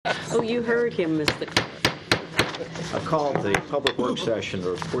Oh, you heard him, Mr. Clark. I called the public work session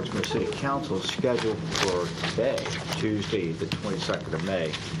of Portsmouth City Council scheduled for today, Tuesday, the 22nd of May,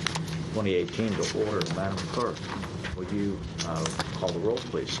 2018, to order. Madam Clerk, will you call the roll,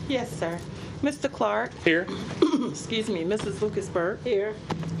 please? Yes, sir. Mr. Clark. Here. Excuse me. Mrs. Lucasberg. Here.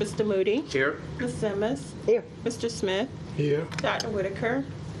 Mr. Moody. Here. Ms. Simmons. Here. Mr. Smith. Here. Dr. Whitaker.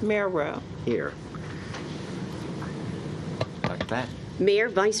 Mayor Rowe. Here. Like that. Mayor,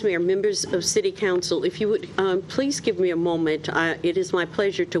 Vice Mayor, members of City Council, if you would please give me a moment. It is my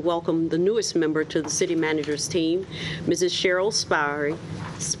pleasure to welcome the newest member to the City Manager's team, Mrs. Cheryl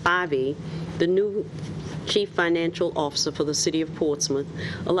Spivey, the new Chief Financial Officer for the City of Portsmouth.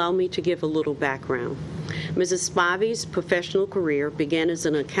 Allow me to give a little background. Mrs. Spivey's professional career began as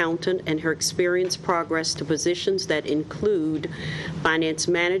an accountant, and her experience progressed to positions that include finance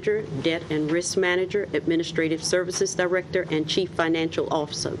manager, debt and risk manager, administrative services director, and chief financial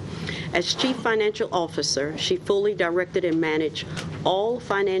officer. As chief financial officer, she fully directed and managed all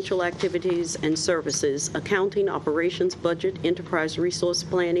financial activities and services: accounting, operations, budget, enterprise resource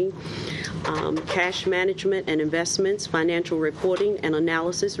planning, cash management and investments, financial reporting and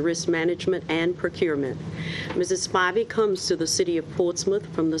analysis, risk management, and procurement. Mrs. Spivey comes to the City of Portsmouth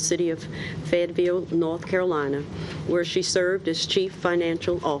from the City of Fayetteville, North Carolina, where she served as Chief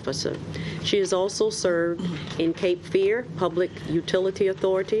Financial Officer. She has also served in Cape Fear Public Utility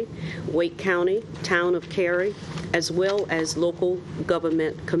Authority, Wake County, Town of Cary, as well as Local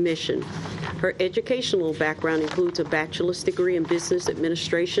Government Commission. Her educational background includes a bachelor's degree in business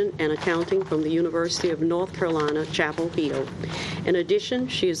administration and accounting from the University of North Carolina, Chapel Hill. In addition,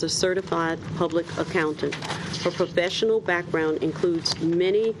 she is a certified public accountant. Her professional background includes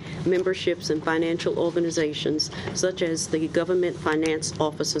many memberships in financial organizations, such as the Government Finance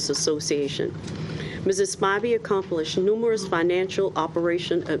Officers Association. Mrs. Spivey accomplished numerous financial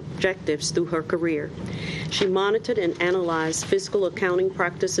operation objectives through her career. She monitored and analyzed fiscal accounting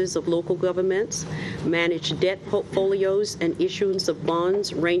practices of local governments, managed debt portfolios and issuance of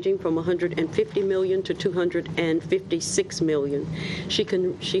bonds ranging from $150 million to $256 million.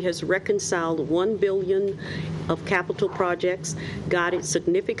 She has reconciled $1 billion of capital projects, guided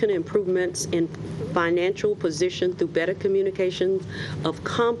significant improvements in financial position through better communication of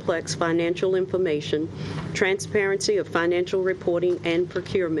complex financial information, transparency of financial reporting, and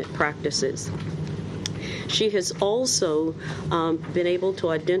procurement practices. She has also been able to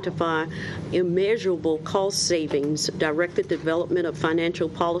identify immeasurable cost savings, directed development of financial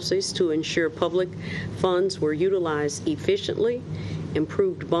policies to ensure public funds were utilized efficiently,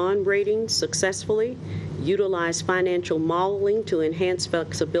 improved bond ratings successfully, utilized financial modeling to enhance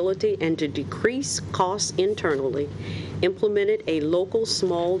flexibility and to decrease costs internally, implemented a local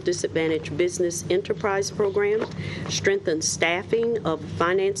small disadvantaged business enterprise program, strengthened staffing of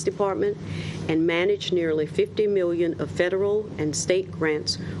finance department, and managed nearly $50 million of federal and state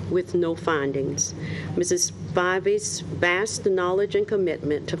grants with no findings. Mrs. Spivey's vast knowledge and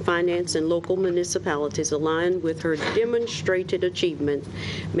commitment to finance and local municipalities, aligned with her demonstrated achievement,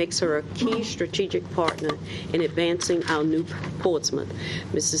 makes her a key strategic partner in advancing our new Portsmouth.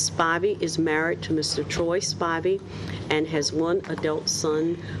 Mrs. Spivey is married to Mr. Troy Spivey and has one adult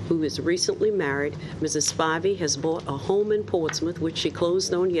son who is recently married. Mrs. Spivey has bought a home in Portsmouth, which she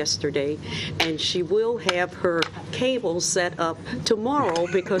closed on yesterday, and she will have her cable set up tomorrow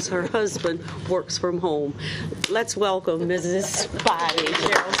because her husband works from home. Let's welcome Mrs. Spivey,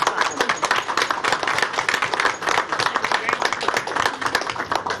 Cheryl Spivey.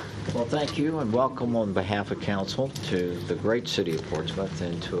 Well, thank you, and welcome on behalf of Council to the great city of Portsmouth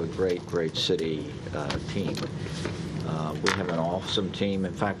and to a great, great city team. We have an awesome team.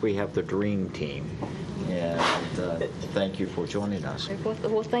 In fact, we have the dream team. And thank you for joining us.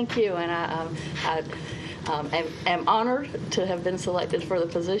 Well, thank you, and I am honored to have been selected for the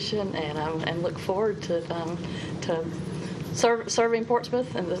position, and look forward to serving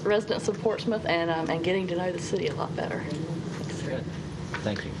Portsmouth and the residents of Portsmouth, and getting to know the city a lot better. Good.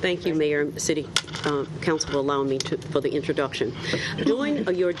 Thank you. Thank you, Mayor and City Council, for allowing me for the introduction. During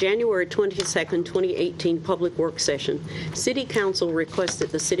your January 22nd, 2018 public work session, City Council requested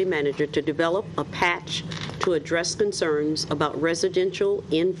the City Manager to develop a patch to address concerns about residential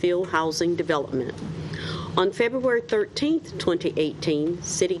infill housing development. On February 13th, 2018,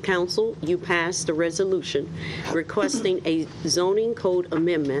 City Council, you passed a resolution requesting a zoning code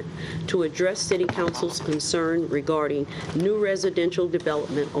amendment to address City Council's concern regarding new residential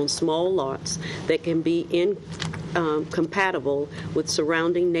development on small lots that can be compatible with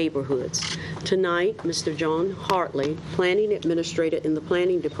surrounding neighborhoods. Tonight, Mr. John Hartley, Planning Administrator in the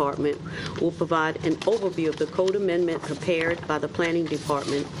Planning Department, will provide an overview of the code amendment prepared by the Planning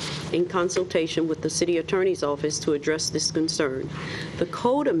Department in consultation with the City Attorney's Office to address this concern. The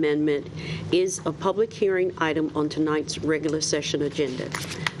code amendment is a public hearing item on tonight's regular session agenda.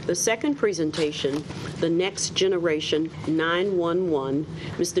 The second presentation, the Next Generation 911,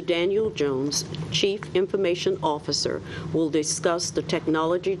 Mr. Daniel Jones, Chief Information Officer, will discuss the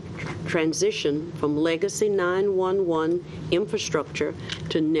technology transition from legacy 911 infrastructure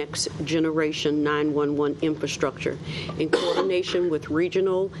to Next Generation 911 infrastructure in coordination with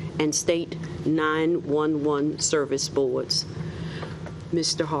regional and state 911 service boards.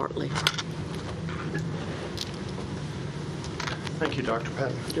 Mr. Hartley. Thank you, Dr.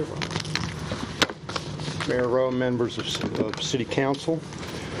 Patton. You're welcome. Mayor Rowe, members of City Council.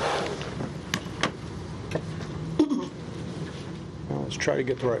 Now, let's try to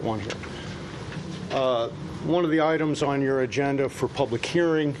get the right one here. One of the items on your agenda for public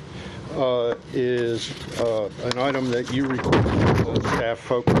hearing is an item that you requested staff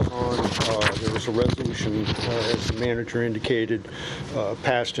focus on. There was a resolution, as the manager indicated,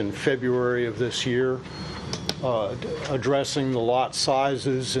 passed in February of this year, addressing the lot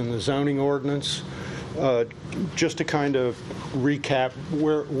sizes in the zoning ordinance. Just to kind of recap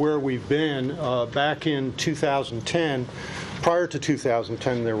where we've been, back in 2010, prior to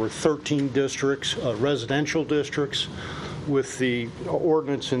 2010, there were 13 districts, residential districts. With the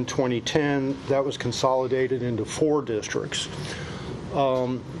ordinance in 2010, that was consolidated into 4 districts.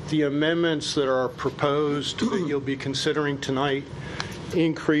 The amendments that are proposed that you'll be considering tonight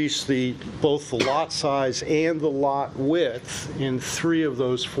increase both the lot size and the lot width in 3 of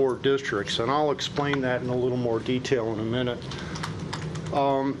those 4 districts, and I'll explain that in a little more detail in a minute.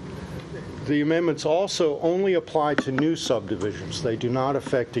 The amendments also only apply to new subdivisions. They do not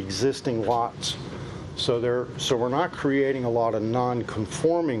affect existing lots. So we're not creating a lot of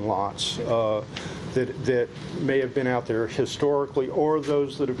non-conforming lots that may have been out there historically, or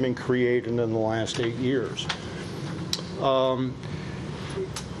those that have been created in the last 8 years.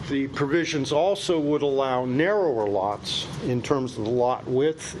 The provisions also would allow narrower lots in terms of the lot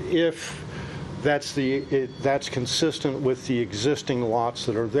width if that's consistent with the existing lots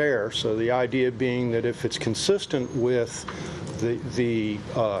that are there. So the idea being that if it's consistent with the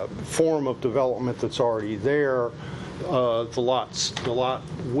form of development that's already there, the lot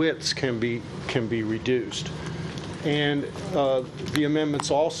widths can be reduced. And the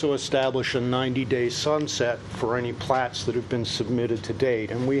amendments also establish a 90-day sunset for any plats that have been submitted to date.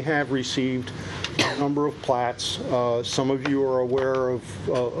 And we have received a number of plats. Some of you are aware of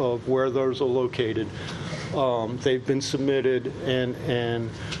where those are located. They've been submitted, and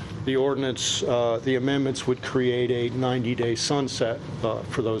the ordinance, the amendments would create a 90-day sunset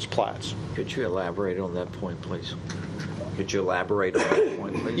for those plats. Could you elaborate on that point, please? Could you elaborate on that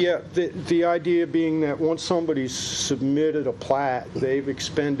point, please? Yeah, the idea being that once somebody's submitted a plat, they've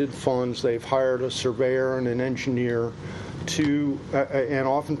expended funds, they've hired a surveyor and an engineer to, and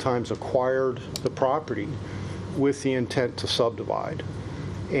oftentimes acquired the property with the intent to subdivide.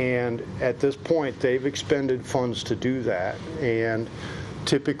 And at this point, they've expended funds to do that. And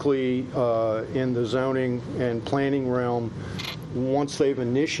typically, in the zoning and planning realm, once they've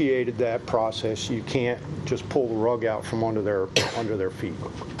initiated that process, you can't just pull the rug out from under their feet.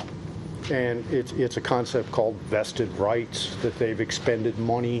 And it's a concept called vested rights, that they've expended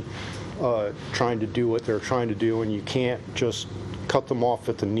money trying to do what they're trying to do, and you can't just cut them off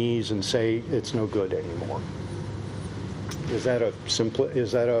at the knees and say it's no good anymore. Is that a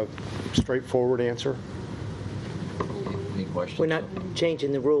straightforward answer? Any questions? We're not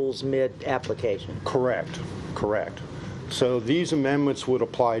changing the rules mid-application. Correct. So these amendments would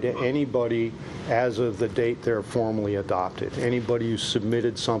apply to anybody as of the date they're formally adopted. Anybody who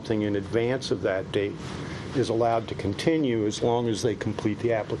submitted something in advance of that date is allowed to continue as long as they complete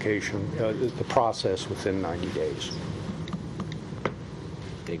the application, the process within 90 days.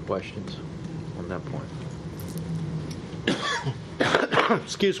 Any questions on that point?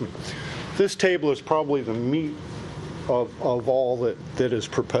 Excuse me. This table is probably the meat of all that is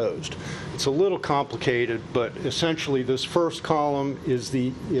proposed. It's a little complicated, but essentially this first column is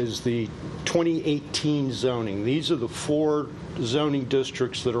the 2018 zoning. These are the 4 zoning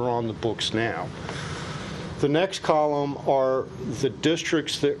districts that are on the books now. The next column are the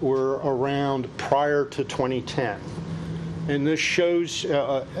districts that were around prior to 2010. And this shows,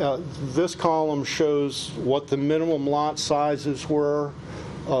 this column shows what the minimum lot sizes were,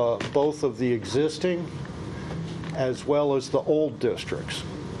 both of the existing as well as the old districts.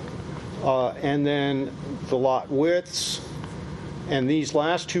 And then the lot widths, and these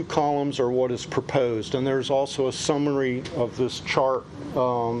last two columns are what is proposed. And there's also a summary of this chart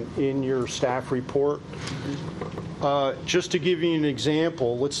in your staff report. Just to give you an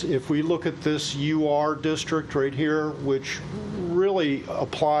example, if we look at this UR district right here, which really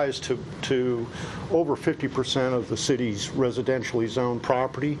applies to over 50% of the city's residentially zoned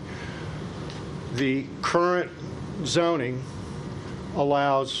property, the current zoning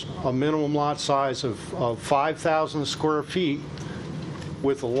allows a minimum lot size of 5,000 square feet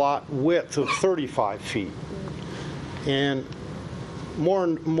with a lot width of 35 feet. And more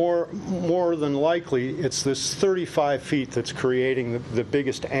than likely, it's this 35 feet that's creating the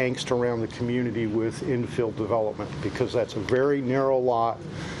biggest angst around the community with infill development, because that's a very narrow lot.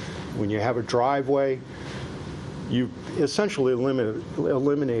 When you have a driveway, you essentially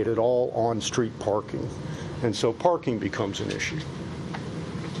eliminated all on-street parking, and so parking becomes an issue.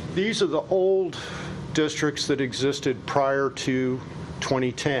 These are the old districts that existed prior to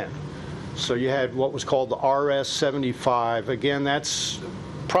 2010. So you had what was called the RS 75. Again, that's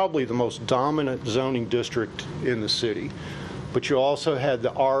probably the most dominant zoning district in the city. But you also had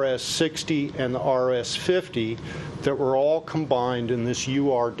the RS 60 and the RS 50 that were all combined in this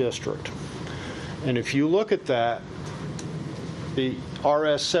UR district. And if you look at that, the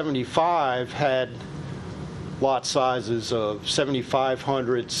RS 75 had lot sizes of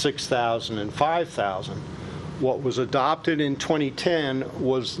 7,500, 6,000, and 5,000. What was adopted in 2010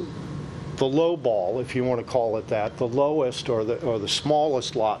 was the low ball, if you want to call it that, the lowest or the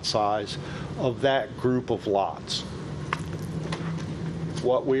smallest lot size of that group of lots.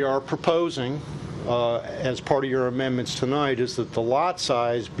 What we are proposing as part of your amendments tonight is that the lot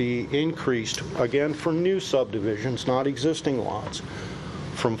size be increased, again for new subdivisions, not existing lots,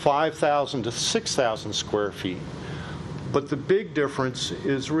 from 5,000 to 6,000 square feet. But the big difference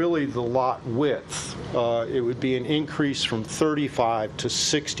is really the lot width. It would be an increase from 35 to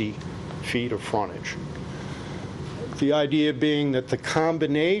 60 feet of frontage. The idea being that the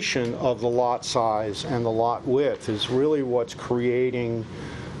combination of the lot size and the lot width is really what's creating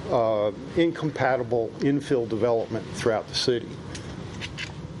incompatible infill development throughout the city.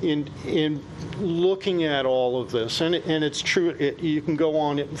 In looking at all of this, and it's true, you can go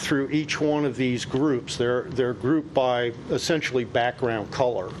on it through each one of these groups. They're grouped by essentially background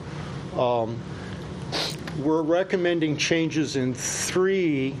color. We're recommending changes in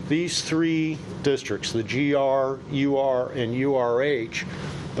these three districts, the GR, UR, and URH,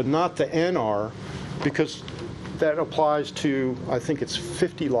 but not the NR, because that applies to, I think it's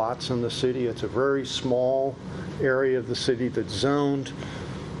 50 lots in the city. It's a very small area of the city that's zoned.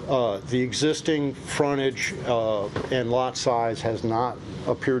 The existing frontage and lot size has not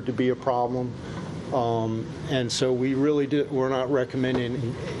appeared to be a problem. And so we're not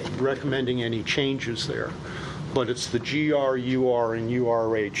recommending any changes there. But it's the GR, UR, and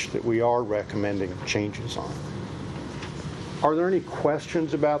URH that we are recommending changes on. Are there any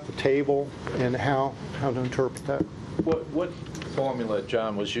questions about the table and how to interpret that? What formula,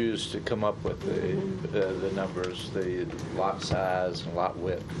 John, was used to come up with the numbers, the lot size and lot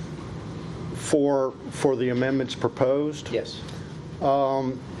width? For the amendments proposed? Yes.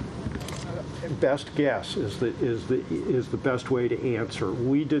 Best guess is the best way to answer.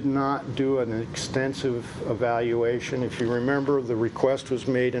 We did not do an extensive evaluation. If you remember, the request was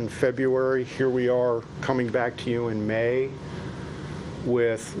made in February. Here we are coming back to you in May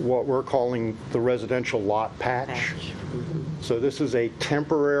with what we're calling the residential lot patch. So this is a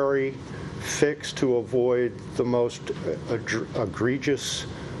temporary fix to avoid the most egregious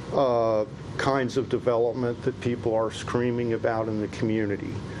kinds of development that people are screaming about in the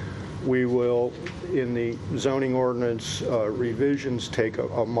community. We will, in the zoning ordinance revisions, take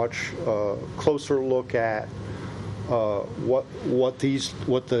a much closer look at what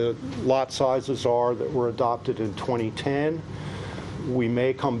the lot sizes are that were adopted in 2010. We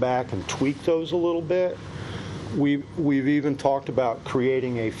may come back and tweak those a little bit. We've even talked about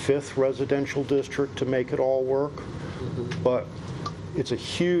creating a fifth residential district to make it all work, but it's a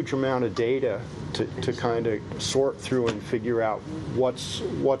huge amount of data to kind of sort through and figure out what's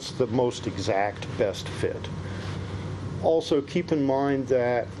the most exact best fit. Also, keep in mind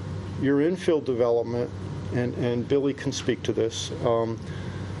that your infill development, and Billy can speak to this,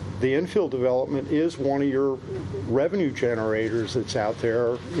 the infill development is one of your revenue generators that's out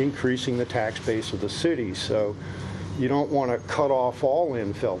there increasing the tax base of the city. So you don't want to cut off all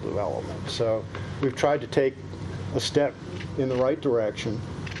infill development. So we've tried to take a step in the right direction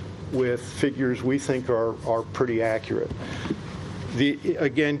with figures we think are pretty accurate.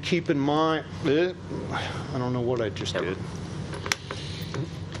 Again, keep in mind, I don't know what I just did.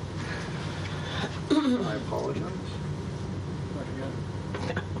 I apologize.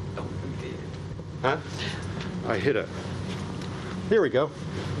 Huh? I hit it. Here we go.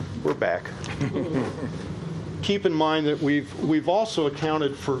 We're back. Keep in mind that we've also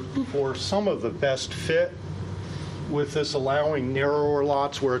accounted for some of the best fit with this, allowing narrower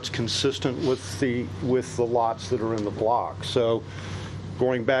lots where it's consistent with the lots that are in the block. So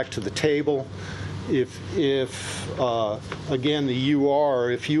going back to the table, if again, the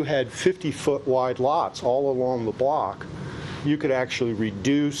UR, if you had 50-foot wide lots all along the block, you could actually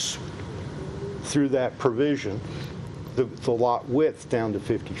reduce through that provision the lot width down to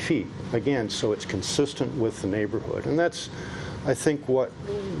 50 feet. Again, so it's consistent with the neighborhood. And that's, I think, what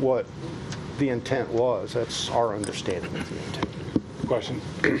the intent was. That's our understanding of the intent. Question.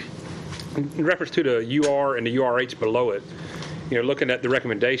 In reference to the UR and the URH below it, looking at the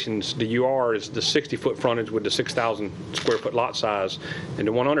recommendations, the UR is the 60-foot frontage with the 6,000 square foot lot size, and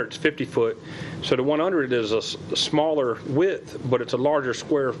the 100 is 50 foot. So the 100 is a smaller width, but it's a larger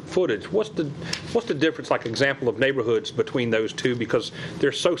square footage. What's the difference, like example of neighborhoods between those two? Because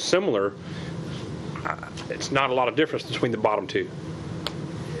they're so similar, it's not a lot of difference between the bottom two.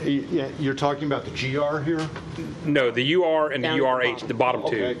 Yeah, you're talking about the GR here? No, the UR and the Down at the URH, bottom. the bottom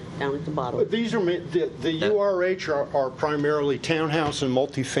Okay. two. Down at the bottom. These are the URH are primarily townhouse and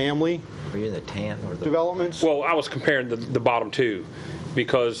multifamily Are you in the tan or the? developments. Well, I was comparing the bottom two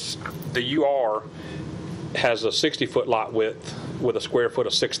because the UR has a 60-foot lot width with a square foot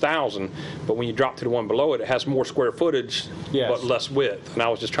of 6,000, but when you drop to the one below it, it has more square footage, Yes. but less width. And I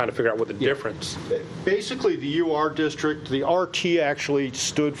was just trying to figure out what the difference. Basically, the UR district, the RT actually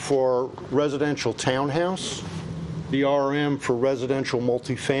stood for residential townhouse, the RM for residential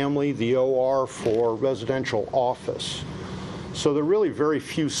multifamily, the OR for residential office. So there are really very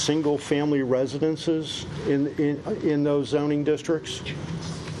few single-family residences in those zoning districts.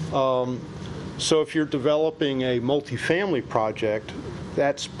 So if you're developing a multifamily project,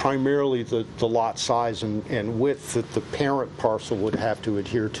 that's primarily the lot size and width that the parent parcel would have to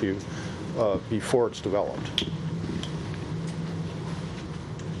adhere to before it's developed.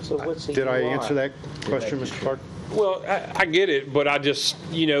 So what's the Did I UR? answer that question, Mr. Clark? Well, I get it, but I just,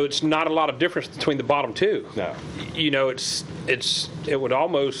 it's not a lot of difference between the bottom two. No. It would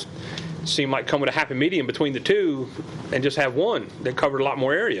almost seem like coming to a happy medium between the two and just have one that covered a lot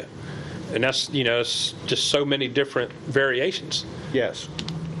more area. And that's, it's just so many different variations. Yes.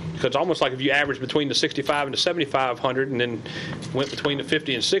 Because it's almost like if you average between the 65 and the 7,500 and then went between the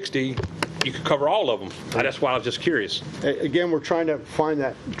 50 and 60, you could cover all of them. That's why I was just curious. Again, we're trying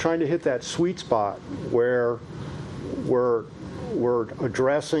to hit that sweet spot where we're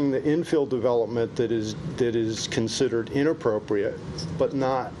addressing the infill development that is considered inappropriate, but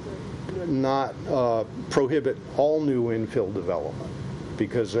not prohibit all new infill development,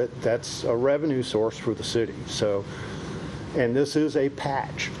 because that's a revenue source for the city. So, and this is a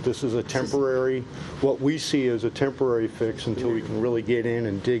patch. This is a temporary, what we see as a temporary fix until we can really get in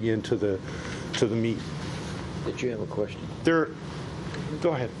and dig into the meat. Did you have a question? Go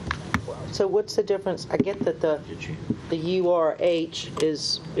ahead. So what's the difference? I get that the URH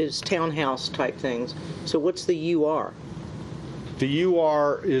is townhouse type things. So what's the UR? The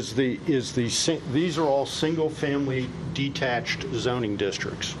UR is these are all single-family detached zoning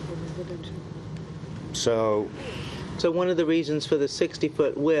districts. So one of the reasons for the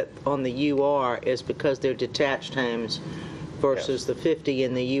 60-foot width on the UR is because they're detached homes versus the 50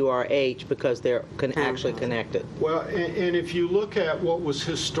 in the URH because they're actually connected. well, and if you look at what was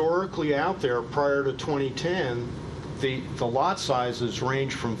historically out there prior to 2010, the lot sizes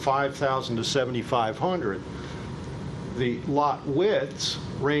range from 5,000 to 7,500. The lot widths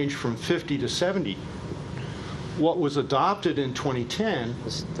range from 50 to 70. What was adopted in 2010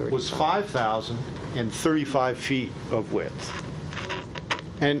 was 5,000 and 35 feet of width.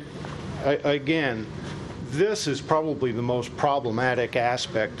 And again, this is probably the most problematic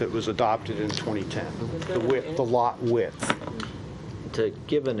aspect that was adopted in 2010, the lot width. To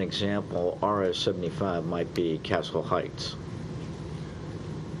give an example, RS 75 might be Castle Heights.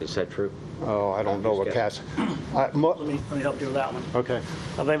 Is that true? Oh, I don't know what Cass. Let me help you with that one. Okay.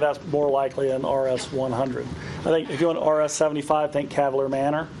 I think that's more likely an RS 100. I think if you want RS 75, think Cavalier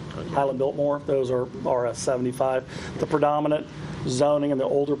Manor, Highland Biltmore. Those are RS 75. The predominant zoning in the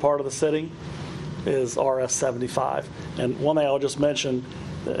older part of the city is RS 75. And one thing I'll just mention,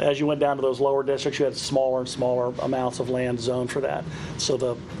 as you went down to those lower districts, you had smaller and smaller amounts of land zoned for that. So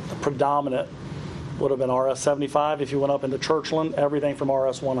the predominant would have been RS 75. If you went up into Churchland, everything from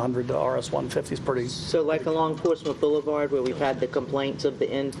RS 100 to RS 150 is pretty So like along Portsmouth Boulevard where we've had the complaints of the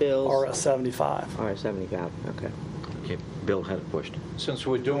infills? RS 75. RS 75, okay. Okay. Bill had a question. Since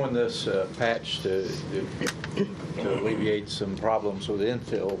we're doing this patch to alleviate some problems with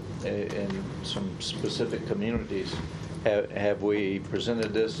infill in some specific communities, have we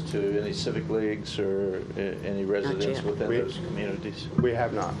presented this to any civic leagues or any residents yet. within those communities? We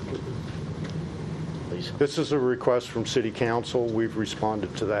have not. Please. This is a request from City Council. We've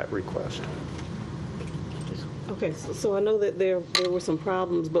responded to that request. Okay, so I know that there were some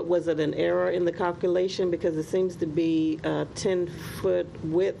problems, but was it an error in the calculation? Because it seems to be 10-foot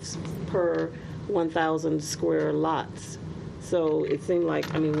widths per 1,000 square lots. So it seemed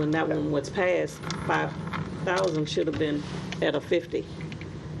like, I mean, when that one was passed, 5,000 should have been at a 50.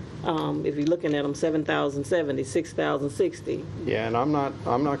 If you're looking at them, 7,070, 6,060. Yeah, and I'm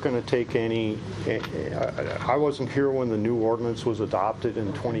not going to take any, I wasn't here when the new ordinance was adopted in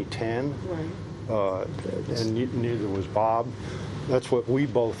 2010. Right. And neither was Bob. That's what we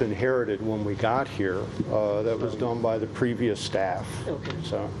both inherited when we got here. That was done by the previous staff. Okay.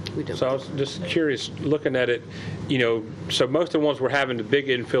 So, So I was just curious, looking at it, so most of the ones we're having the big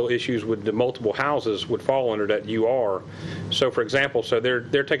infill issues with the multiple houses would fall under that UR. So for example, so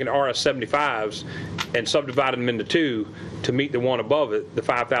they're taking RS 75s and subdividing them into two to meet the one above it, the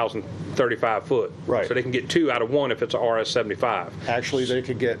 5,035 foot. Right. So they can get two out of one if it's a RS 75. actually, they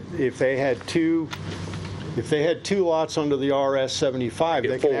could get, if they had two lots under the RS 75, Get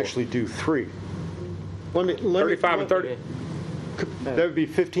they can four. actually do three. Let me 35 and 30. That would be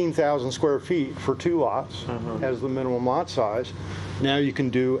 15,000 square feet for two lots as the minimum lot size. Now you can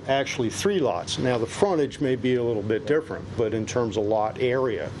do actually three lots. Now the frontage may be a little bit different, but in terms of lot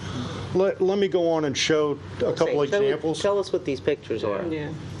area. Let me go on and show a couple examples. Tell us what these pictures are. Yeah.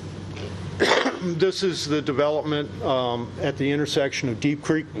 This is the development at the intersection of Deep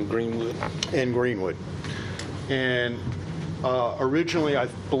Creek In Greenwood. and Greenwood. And originally, I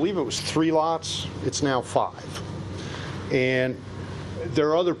believe it was 3 lots. It's now 5. And there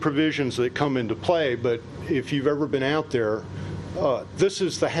are other provisions that come into play, but if you've ever been out there, this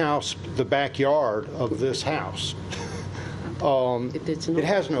is the house, the backyard of this house. It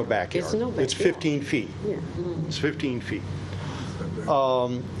has no backyard. It's no It's backyard. 15 feet. Yeah. It's 15 feet.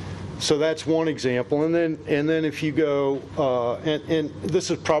 So that's one example. And then if you go, and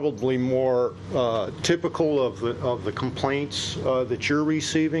this is probably more typical of the complaints that you're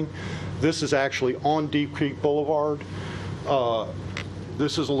receiving. This is actually on Deep Creek Boulevard.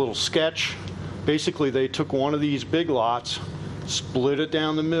 This is a little sketch. Basically, they took one of these big lots, split it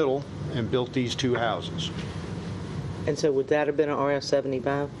down the middle, and built these 2 houses. And so would that have been an RS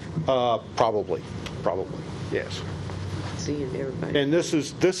 75? Probably, yes. Seeing everybody. And this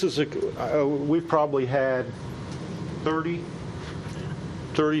is we've probably had 30,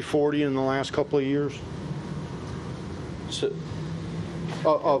 40 in the last couple of years So,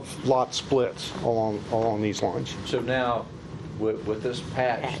 of lot splits along these lines. so now, with this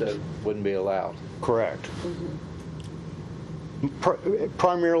patch, that wouldn't be allowed? Correct.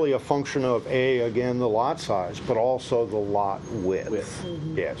 Primarily a function of again, the lot size, but also the lot width.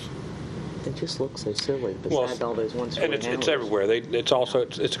 Yes. It just looks so silly Well, beside all those one-story And houses. it's everywhere.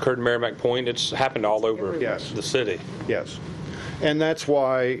 It's occurred in Merrimack Point. It's happened all over Yes. the city. Yes. And that's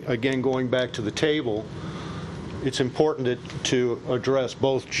why, again, going back to the table, it's important to address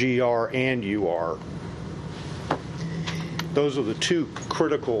both GR and UR. Those are the 2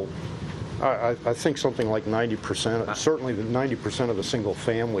 critical, I think something like 90%, certainly the 90% of the single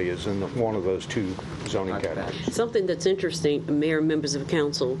family is in one of those 2 zoning categories. Something that's interesting, Mayor and members of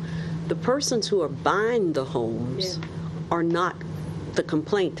council, the persons who are buying the homes are not the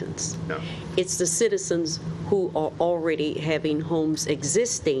complainants. No. It's the citizens who are already having homes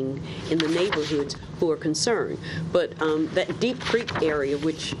existing in the neighborhoods who are concerned. But that Deep Creek area,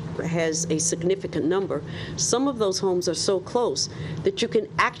 which has a significant number, some of those homes are so close that you can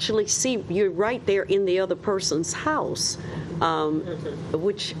actually see, you're right there in the other person's house,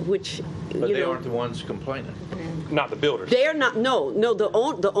 which But you they know. aren't the ones complaining. Not the builders. They're not, no,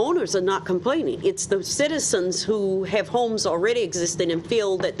 the owners are not complaining. It's the citizens who have homes already existing and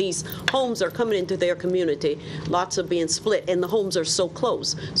feel that these homes are coming into their community. Lots are being split, and the homes are so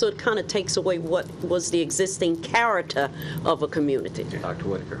close. So it kind of takes away what was the existing character of a community. Dr.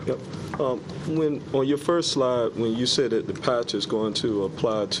 Whitaker. Yep. When on your first slide, when you said that the patch is going to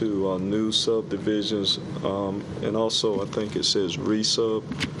apply to new subdivisions, and also I think it says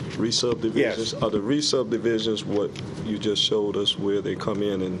re-subdivisions. Yes. Are the re-subdivisions what you just showed us, where they come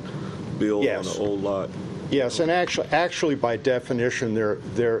in and build Yes. on an old lot? Yes, and actually by definition, they're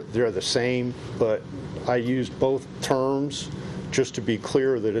the same, but I used both terms just to be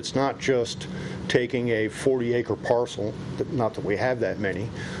clear that it's not just taking a 40-acre parcel, not that we have that many,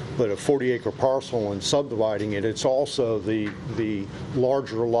 put a 40-acre parcel and subdividing it. It's also the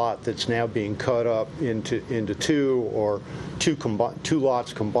larger lot that's now being cut up into two, or two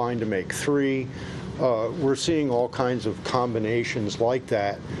lots combined to make three. We're seeing all kinds of combinations like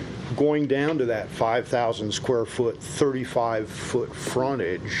that, going down to that 5,000 square foot, 35-foot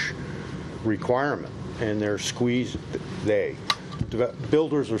frontage requirement, and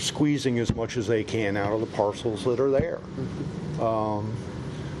builders are squeezing as much as they can out of the parcels that are there.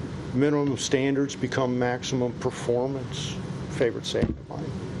 Minimum standards become maximum performance. Favorite saying of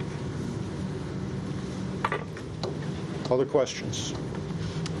mine. Other questions?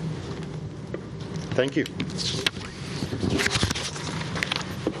 Thank you.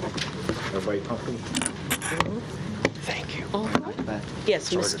 Everybody comfortable? Thank you.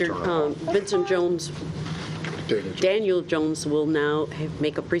 Yes, Mr. Vincent Jones, Daniel Jones will now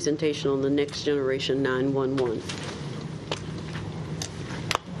make a presentation on the next generation 911.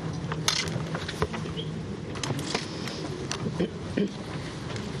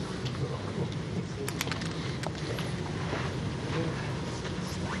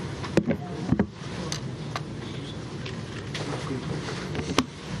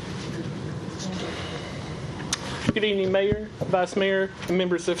 Good evening, Mayor, Vice Mayor, and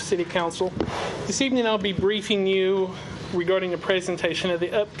members of City Council. This evening I'll be briefing you regarding a presentation of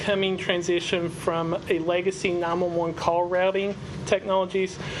the upcoming transition from a legacy 911 call routing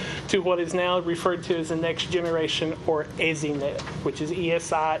technologies to what is now referred to as the next generation, or ESINET, which is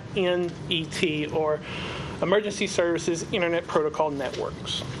ESINET, or Emergency Services Internet Protocol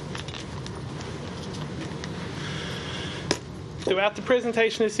Networks. Throughout the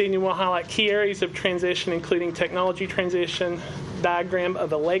presentation this evening, we'll highlight key areas of transition, including technology transition, diagram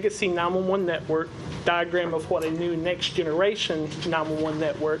of a legacy 911 network, diagram of what a new next generation 911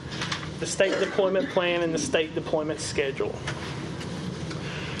 network, the state deployment plan, and the state deployment schedule.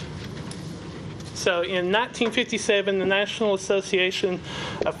 So in 1957, the National Association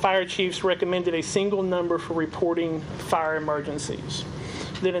of Fire Chiefs recommended a single number for reporting fire emergencies.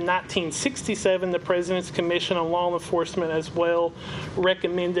 Then in 1967, the President's Commission on Law Enforcement as well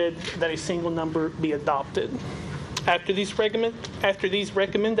recommended that a single number be adopted. After these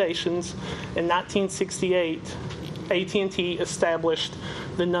recommendations, in 1968, AT&T established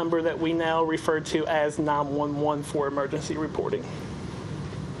the number that we now refer to as 911 for emergency reporting.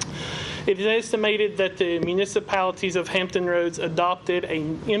 It is estimated that the municipalities of Hampton Roads adopted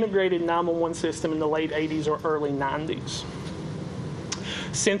an integrated 911 system in the late 80s or early 90s.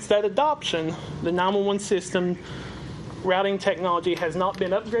 Since that adoption, the 911 system routing technology has not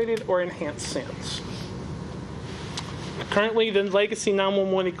been upgraded or enhanced since. Currently, the legacy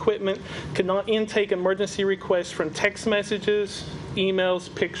 911 equipment cannot intake emergency requests from text messages, emails,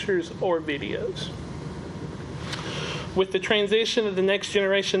 pictures, or videos. With the transition of the next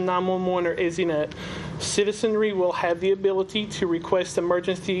generation 911, or ESINET, citizenry will have the ability to request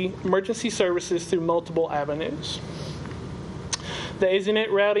emergency services through multiple avenues. The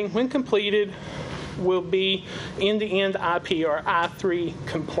ESINET routing, when completed, will be end-to-end IP, or I3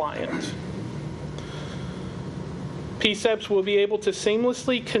 compliant. PSAPs will be able to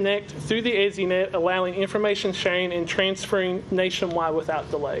seamlessly connect through the ESINET, allowing information sharing and transferring nationwide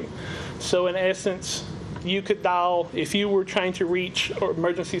without delay. So in essence, you could dial, if you were trying to reach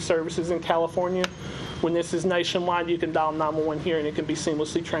emergency services in California, when this is nationwide, you can dial 911 here and it can be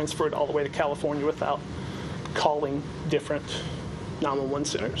seamlessly transferred all the way to California without calling different 911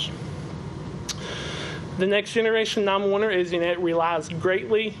 centers. The next generation 911, or ESINET, relies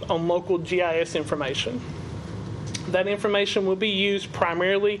greatly on local GIS information. That information will be used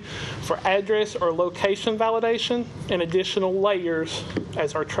primarily for address or location validation, and additional layers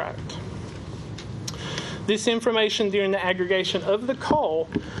as are tracked. This information during the aggregation of the call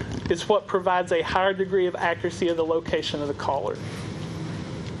is what provides a higher degree of accuracy of the location of the caller.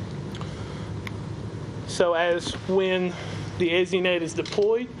 So as when the ESINET is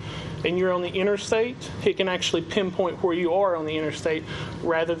deployed and you're on the interstate, it can actually pinpoint where you are on the interstate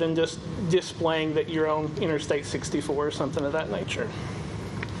rather than just displaying that you're on Interstate 64 or something of that nature.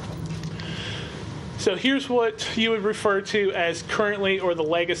 So here's what you would refer to as currently, or the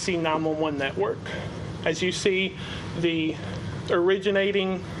legacy 911 network. As you see, the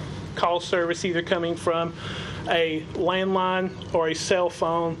originating call service either coming from a landline or a cell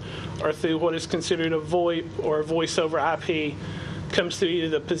phone, or through what is considered a VoIP or a voice over IP, comes through either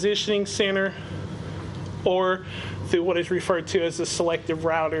the positioning center or through what is referred to as the selective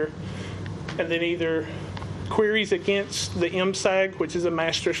router, and then either queries against the MSAG, which is a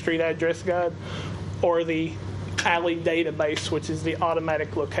master street address guide, or the alley database, which is the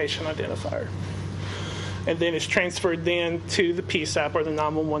automatic location identifier. and then it's transferred then to the PSAP or the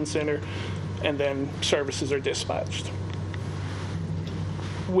 911 center, and then services are dispatched.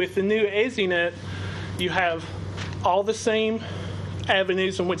 With the new EZNet, you have all the same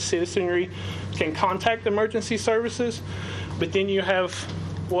avenues in which citizenry can contact emergency services, but then you have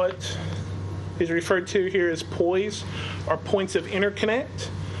what is referred to here as POIs, or points of interconnect.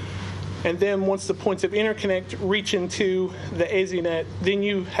 And then once the points of interconnect reach into the EZNet, then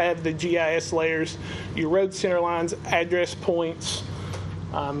you have the GIS layers, your road center lines, address points.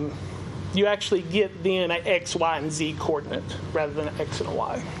 You actually get then an X, Y, and Z coordinate rather than an X and a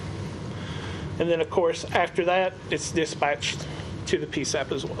Y. And then, of course, after that, it's dispatched to the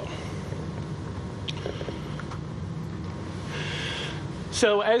PSAP as well.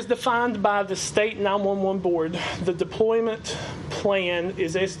 So as defined by the state 911 board, the deployment plan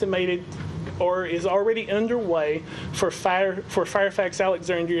is estimated or is already underway for Fairfax,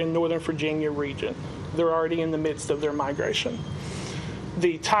 Alexandria, and Northern Virginia region. They're already in the midst of their migration.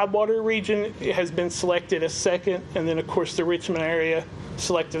 The Tidewater region has been selected as second, and then, of course, the Richmond area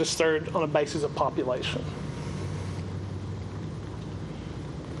selected as third on a basis of population.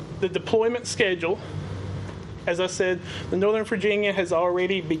 The deployment schedule, as I said, the Northern Virginia has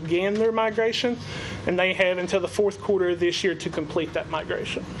already began their migration, and they have until the fourth quarter of this year to complete that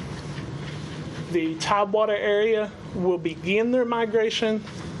migration. The Tidewater area will begin their migration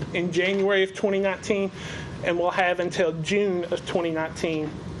in January of 2019, and will have until June of 2019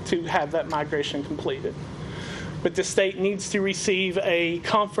 to have that migration completed. But the state needs to receive a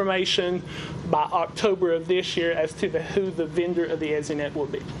confirmation by October of this year as to who the vendor of the EZNet will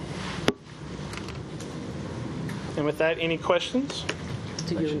be. And with that, any questions?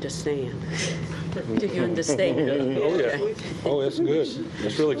 Do you understand? Do you understand? Oh, yeah. Oh, that's good.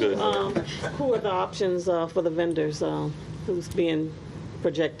 That's really good. Who are the options for the vendors? Who's being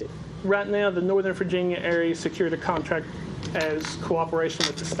projected? Right now, the Northern Virginia area secured a contract as cooperation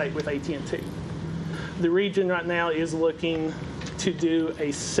with the state with AT&T. The region right now is looking to do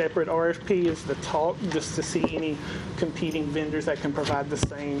a separate RFP as the talk, just to see any competing vendors that can provide the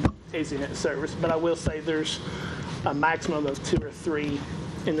same EZNet service. But I will say there's a maximum of 2 or 3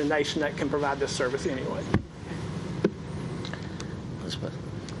 in the nation that can provide this service anyway.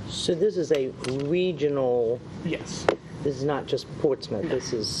 So this is a regional, Yes, this is not just Portsmouth,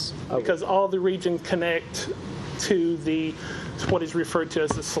 this is... because all the region connect to what is referred to as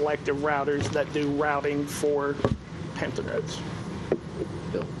the selective routers that do routing for Hampton Roads.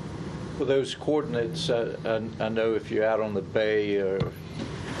 Well, those coordinates, I know if you're out on the bay or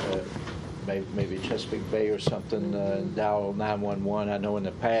maybe Chesapeake Bay or something, dial 911. I know in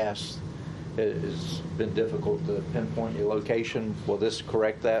the past it's been difficult to pinpoint your location. Will this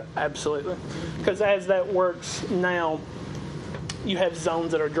correct that? Absolutely. Because as that works now, you have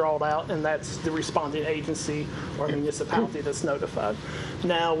zones that are drawn out, and that's the responding agency or municipality that's notified.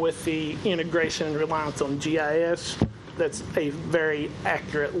 Now, with the integration and reliance on GIS, that's a very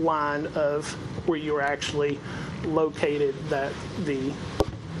accurate line of where you're actually located that the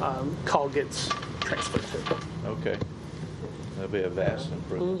call gets transferred to. Okay. That'll be a vast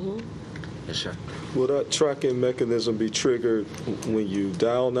improvement. Yes, sir. Will that tracking mechanism be triggered when you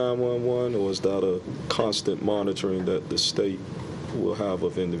dial 911, or is that a constant monitoring that the state will have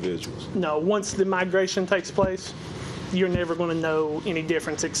of individuals? No, once the migration takes place, you're never going to know any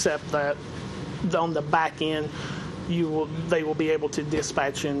difference except that on the back end, they will be able to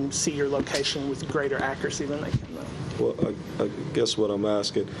dispatch and see your location with greater accuracy than they can now. Well, I guess what I'm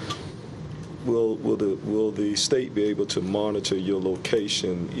asking, will the state be able to monitor your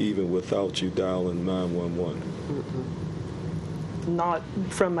location even without you dialing 911? Not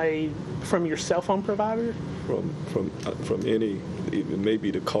from your cell phone provider? From any,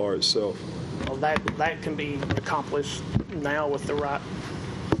 maybe the car itself. Well, that can be accomplished now with the right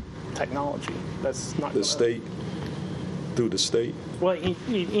technology. That's not The state, through the state? Well,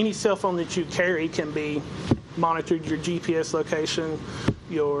 any cell phone that you carry can be monitored, your GPS location,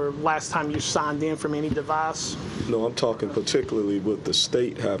 your last time you signed in from any device. No, I'm talking particularly with the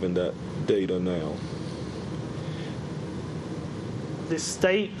state having that data now. The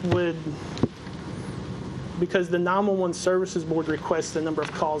state would, because the 911 Services Board requests the number of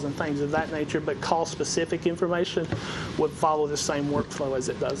calls and things of that nature, but call-specific information would follow the same workflow as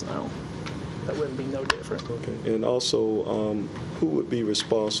it does now. That wouldn't be no different. Okay. And also, who would be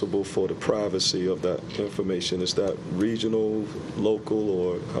responsible for the privacy of that information? Is that regional, local,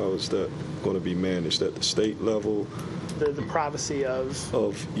 or how is that going to be managed at the state level? The privacy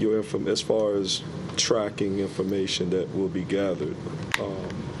of your as far as tracking information that will be gathered.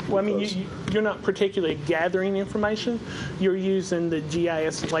 Well, I mean, you're not particularly gathering information. You're using the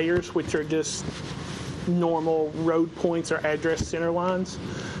GIS layers, which are just normal road points or address center lines.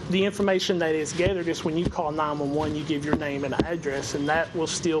 The information that is gathered is when you call 911, you give your name and address, and that will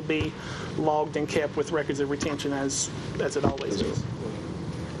still be logged and kept with records of retention as it always is.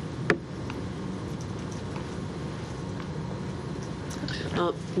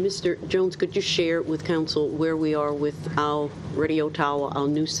 Mr. Jones, could you share with council where we are with our radio tower, our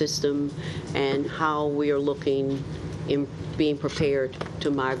new system, and how we are looking in being prepared to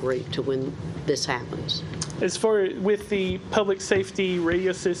migrate to when this happens? As far with the public safety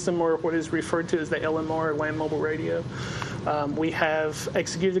radio system, or what is referred to as the LMR, Land Mobile Radio, we have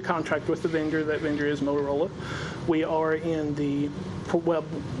executed a contract with the vendor. That vendor is Motorola. We are in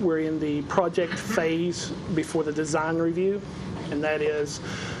we're in the project phase before the design review, and that is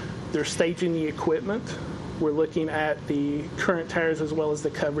they're staging the equipment. We're looking at the current towers as well as the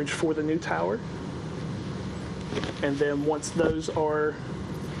coverage for the new tower. And then once those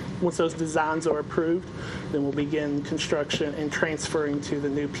designs are approved, then we'll begin construction and transferring to the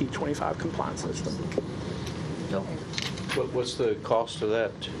new P25 compliance system. What's the cost of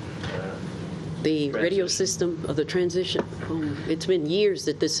that? The radio system of the transition, it's been years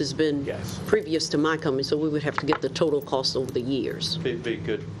that this has been previous to my coming, so we would have to get the total cost over the years. It'd be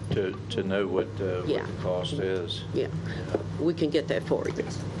good to know what the cost is. Yeah, we can get that for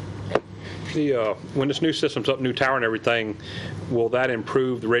you. When this new system's up, new tower and everything, will that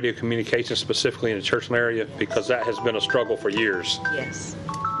improve the radio communication specifically in the Churchland area? Because that has been a struggle for years. Yes,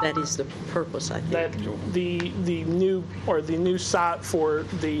 that is the purpose, I think. That the new site for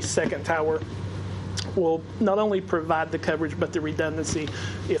the second tower will not only provide the coverage but the redundancy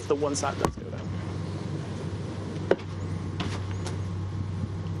if the one site does go down.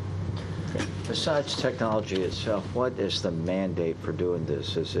 Besides technology itself, what is the mandate for doing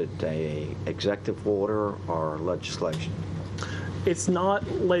this? Is it a executive order or legislation? It's not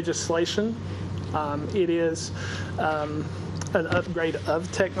legislation. It is an upgrade of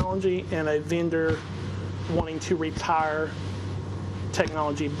technology and a vendor wanting to retire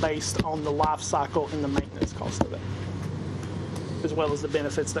technology based on the life cycle and the maintenance cost of it, as well as the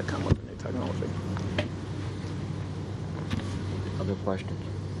benefits that come with the new technology. Other questions?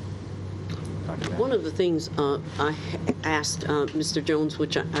 One of the things I asked Mr. Jones,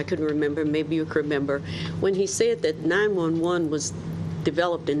 which I couldn't remember, maybe you could remember, when he said that 911 was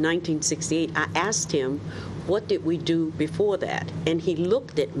developed in 1968, I asked him, what did we do before that? And he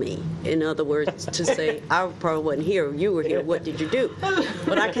looked at me, in other words, to say, I probably wasn't here, you were here, what did you do?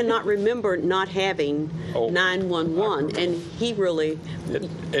 But I cannot remember not having 911, and he really...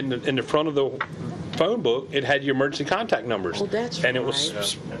 In the front of the phone book, it had your emergency contact numbers. Oh, that's and it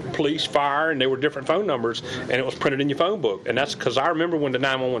was police, fire, and they were different phone numbers, and it was printed in your phone book. And that's because I remember when the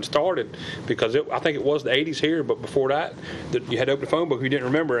 911 started, because I think it was the 80s here, but before that you had to open the phone book if you didn't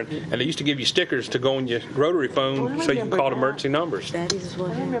remember, and they used to give you stickers to go on your rotary phone so you can call the emergency numbers. That is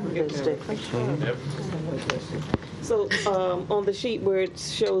what I remember those stickers. Yep. So on the sheet where it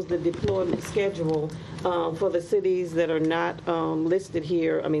shows the deployment schedule for the cities that are not listed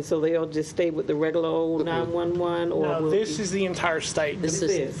here, I mean, so they'll just stay with the regular old 911? Or No, this is the entire state. This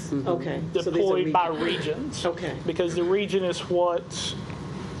is, okay. So these are Deployed by regions. regions. Okay. Because the region is what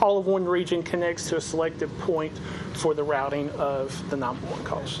all of one region connects to a selected point for the routing of the 911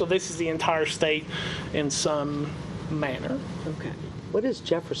 calls. So this is the entire state in some manner. Okay. What is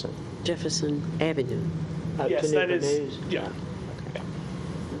Jefferson? Jefferson Avenue. Out Yes, to that Newport is. News? Yeah.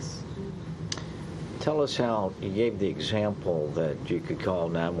 Tell us how you gave the example that you could call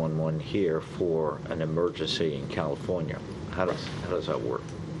 911 here for an emergency in California. How does that work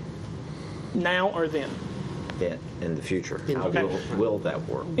Now or then? in the future? How Okay. will that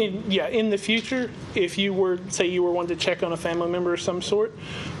work? In the future, if you were, say you were wanting to check on a family member of some sort,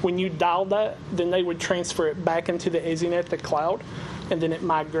 when you dialed that, then they would transfer it back into the EZNet, the cloud, and then it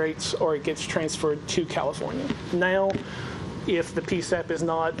migrates or it gets transferred to California. Now, if the PSAP is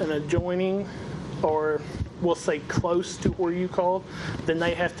not an adjoining or we'll say close to where you called, then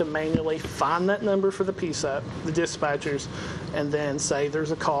they have to manually find that number for the PSAP, the dispatchers, and then say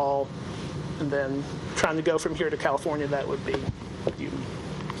there's a call, and then trying to go from here to California, that would be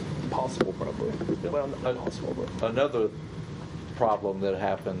impossible probably. Well, not impossible, but. Another problem that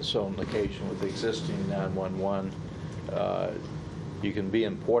happens on occasion with existing 911, you can be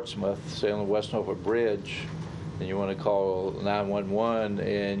in Portsmouth, say on the West Norfolk Bridge, and you want to call 911,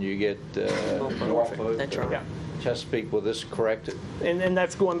 and you get Norfolk, That's right. Yeah. Chesapeake. Will this correct it? And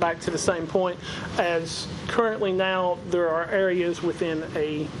that's going back to the same point as currently now there are areas within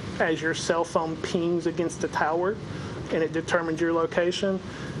as your cell phone pings against the tower and it determines your location,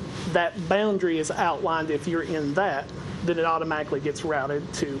 that boundary is outlined if you're in that, then it automatically gets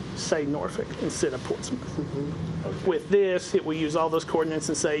routed to, say, Norfolk instead of Portsmouth. With this, it will use all those coordinates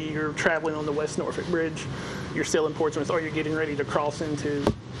and say you're traveling on the West Norfolk Bridge, you're still in Portsmouth, or you're getting ready to cross into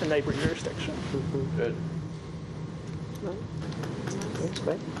a neighboring jurisdiction. Good. That's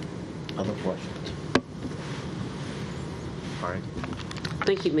great. Other questions? All right.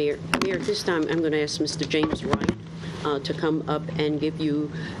 Thank you, Mayor. Mayor, at this time, I'm going to ask Mr. James Wright to come up and give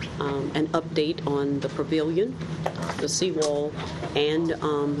you an update on the pavilion, the seawall, and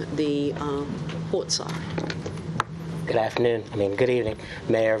the port side. Good afternoon. Good evening,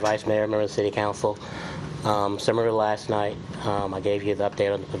 Mayor, Vice Mayor, members of the City Council. Similar to last night, I gave you the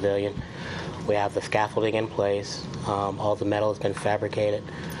update on the pavilion. We have the scaffolding in place. All the metal has been fabricated.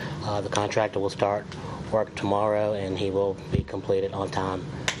 The contractor will start work tomorrow, and he will be completed on time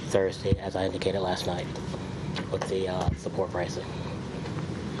Thursday, as I indicated last night, with the support bracing.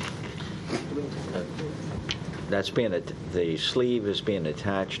 The sleeve is being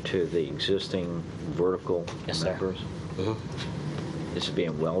attached to the existing vertical members? This is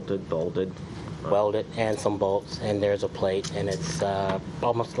being welded, bolted? Welded and some bolts, and there's a plate, and it's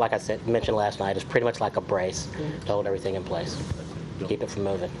almost like I mentioned last night, it's pretty much like a brace to hold everything in place, keep it from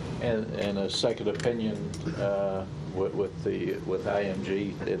moving. And a second opinion with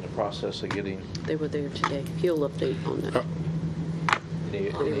IMG in the process of getting. They were there today. He'll update on that. Any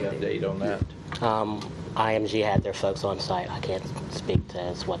update on that? IMG had their folks on site. I can't speak to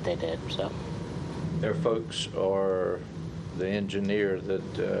as what they did. So, Their folks or the engineer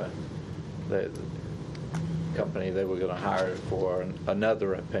that company they were going to hire for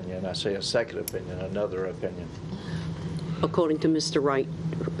another opinion. I say a second opinion, another opinion. According to Mr. Wright,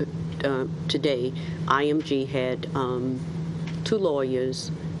 today, IMG had 2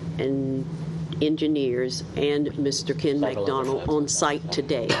 lawyers and engineers and Mr. Ken McDonald on site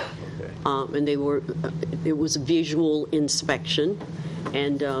today. And it was a visual inspection,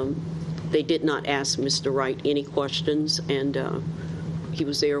 and they did not ask Mr. Wright any questions, and he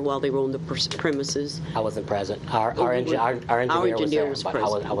was there while they were on the premises. I wasn't present. Our engineer was there,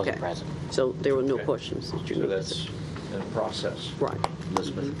 but I wasn't present. So there were no questions that you So needed. that's in process. Right.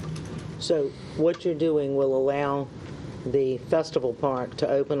 Elizabeth? So what you're doing will allow the festival park to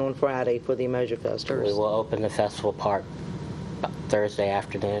open on Friday for the Emoji Festival. We will open the festival park Thursday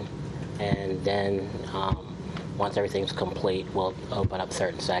afternoon, and then once everything's complete, we'll open up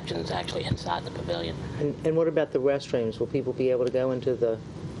certain sections actually inside the pavilion. And what about the restrooms? Will people be able to go into the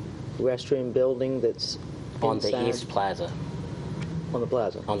restroom building that's On inside? the East Plaza. On the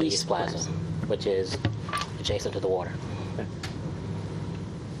plaza? On the East Plaza, which is adjacent to the water.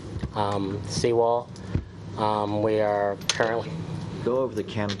 Seawall, we are currently... Go over the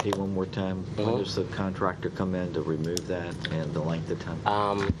canopy one more time. When does the contractor come in to remove that and the length of time?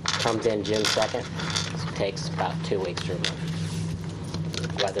 Comes in June 2nd. It takes about 2 weeks to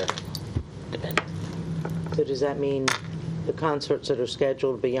remove. Weather dependent. So does that mean the concerts that are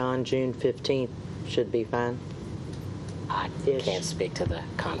scheduled beyond June 15th should be fine? I can't speak to the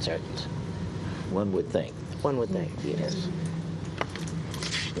concerts. One would think. One would think. Yes.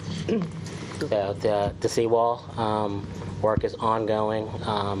 So the seawall work is ongoing.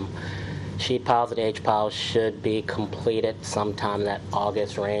 Sheet piles and H piles should be completed sometime in that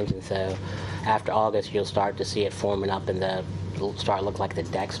August range, and so after August you'll start to see it forming up, and it'll start to look like the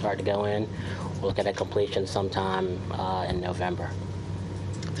decks start to go in. We'll look at a completion sometime in November.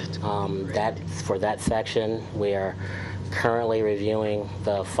 For that section, we are currently reviewing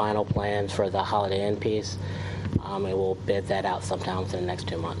the final plans for the Holiday Inn piece, and we'll bid that out sometime within the next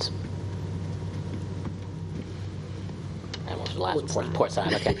 2 months. And what's the last one? Port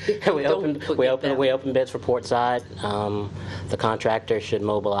side. Okay. we opened bids for port side. The contractor should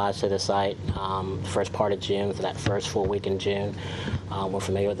mobilize to the site first part of June, for that first full week in June. We're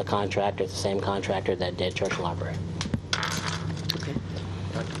familiar with the contractor. It's the same contractor that did Church and Library.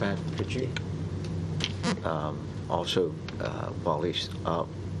 Dr. Pat, could you also, while he's up,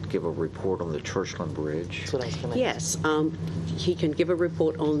 give a report on the Churchland Bridge? That's what I was going to Yes, he can give a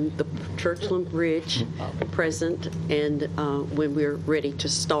report on the Churchland Bridge present, and when we're ready to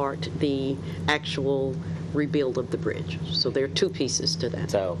start the actual rebuild of the bridge. So there are 2 pieces to that.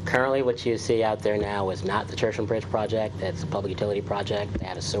 So currently what you see out there now is not the Churchland Bridge project. It's a public utility project. They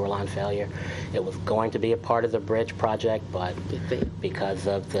had a sewer line failure. It was going to be a part of the bridge project, but because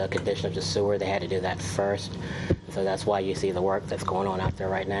of the condition of the sewer, they had to do that first. So that's why you see the work that's going on out there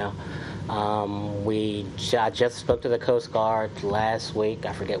right now. I just spoke to the Coast Guard last week.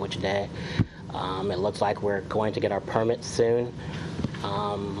 I forget which day. It looks like we're going to get our permits soon.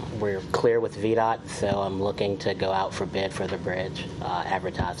 We're clear with VDOT, so I'm looking to go out for bid for the bridge,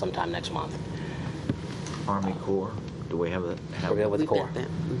 advertise sometime next month. Army Corps? Do we have We're good with a, the We core. got that.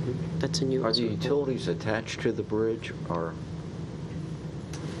 That's in yours. are the utilities attached to the bridge, or?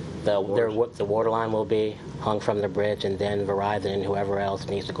 The water line will be hung from the bridge, and then Verizon and whoever else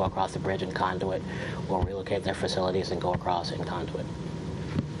needs to go across the bridge in conduit will relocate their facilities and go across in conduit.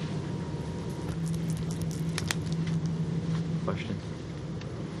 Question?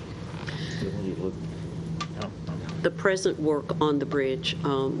 The present work on the bridge,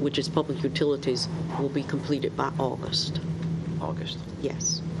 which is public utilities, will be completed by August. August.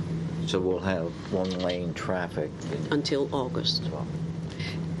 Yes, So we'll have one-lane traffic. until August.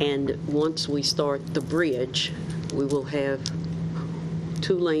 And once we start the bridge, we will have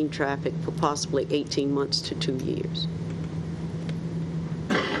two-lane traffic for possibly 18 months to 2 years.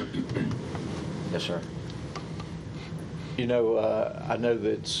 Yes, sir. You know, I know that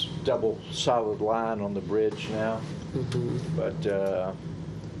it's double solid line on the bridge now, but,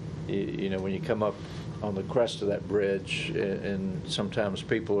 you know, when you come up on the crest of that bridge, and sometimes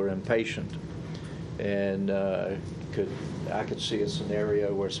people are impatient, and I could see a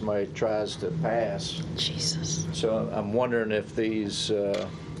scenario where somebody tries to pass. Jesus. So I'm wondering if these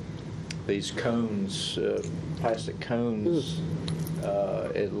cones, plastic cones,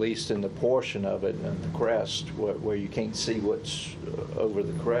 at least in the portion of it and the crest where you can't see what's over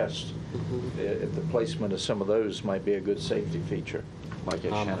the crest, if the placement of some of those might be a good safety feature. Like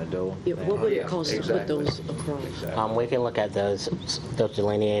at Shenandoah. Yeah, what would it cost to put exactly. those across? We can look at those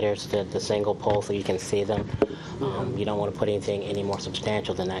delineators, the single pole, so you can see them. You don't want to put anything any more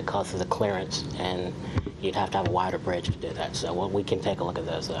substantial than that because of the clearance, and you'd have to have a wider bridge to do that. So we can take a look at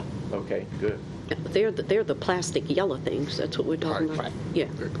those, though. Okay, good. They're the plastic yellow things. That's what we're talking about. Right. Yeah,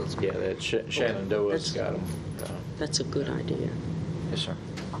 Yeah, that Shenandoah's got them. that's a good idea. Yes, sir.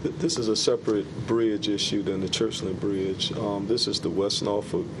 This is a separate bridge issue than the Churchland Bridge. This is the West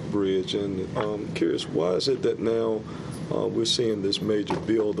Norfolk Bridge, and I'm curious, why is it that now we're seeing this major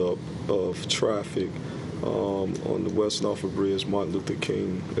buildup of traffic on the West Norfolk Bridge, Martin Luther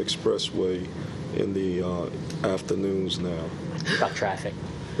King Expressway in the afternoons now? Truck traffic.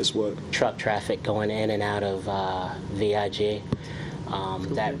 It's what? Truck traffic going in and out of VIG.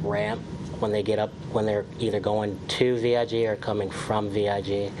 That ramp, when they get up, when they're either going to VIG or coming from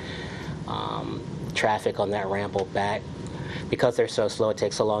VIG, traffic on that ramp will back. Because they're so slow, it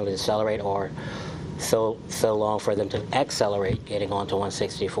takes so long to decelerate, or so long for them to accelerate getting onto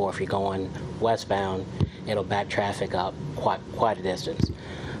 164. If you're going westbound, it'll back traffic up quite a distance.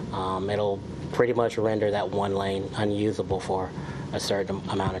 It'll pretty much render that one lane unusable for a certain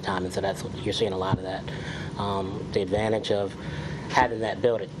amount of time, and so you're seeing a lot of that. The advantage of having that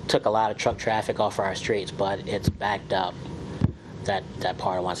built, it took a lot of truck traffic off our streets, but it's backed up that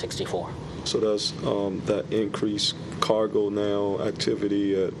part of 164. So does that increased cargo now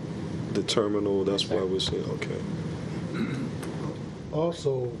activity at the terminal? That's why we're seeing, okay.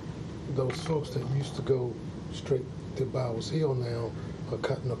 Also, those folks that used to go straight to Bowers Hill now are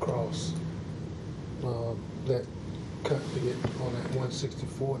cutting across that cut to get on that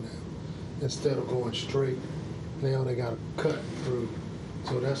 164 now. Instead of going straight, now they got to cut through.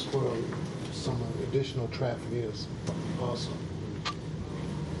 So that's where some additional traffic is also.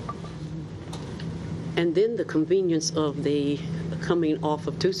 And then the convenience of the coming off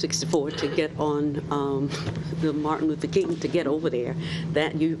of 264 to get on the Martin Luther King to get over there.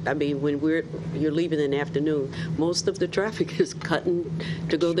 When you're leaving in the afternoon, most of the traffic is cutting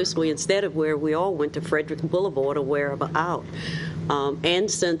to go this way instead of where we all went to Frederick Boulevard or wherever out.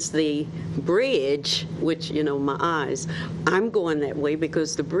 And since the bridge, which, my eyes, I'm going that way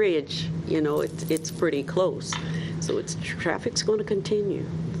because the bridge, it's pretty close. So traffic's going to continue.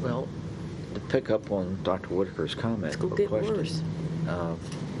 Well, to pick up on Dr. Whitaker's comment, It's going to get question, worse.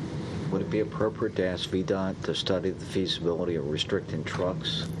 would it be appropriate to ask VDOT to study the feasibility of restricting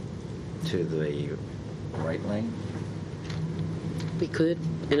trucks to the right lane? We could,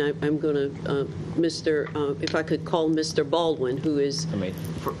 and I'm going to, if I could call Mr. Baldwin, who is Before you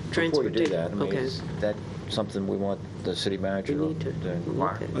do transportation. that, Okay. is that something we want the city manager We need to to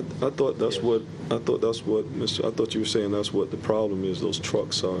inquire? look at. I thought you were saying that's what the problem is, those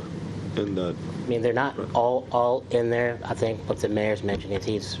trucks are in that. I mean, they're not all in there. I think what the mayor's mentioning is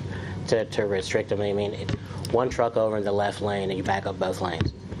he's to restrict them. I mean, one truck over in the left lane and you back up both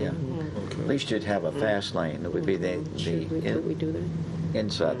lanes. Yeah. At least you'd have a fast lane. That would be Could we do that?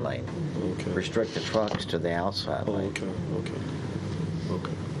 inside lane. Okay. Restrict the trucks to the outside lane.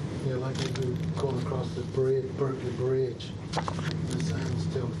 Okay. Yeah, like they do going across the bridge, Berkeley Bridge. The signs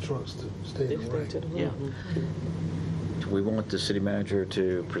tell the trucks to stay in the right. Yeah. Do we want the city manager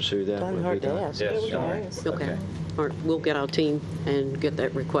to pursue that? Doesn't with hurt to VDOT? ask. Yes. Yeah, we can ask. Okay. All right, we'll get our team and get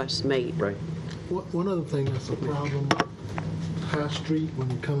that request made. Right. One other thing that's a problem, High Street, when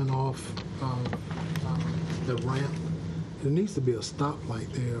you're coming off the ramp, there needs to be a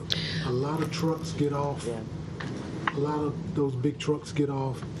stoplight there. A lot of trucks get off. A lot of those big trucks get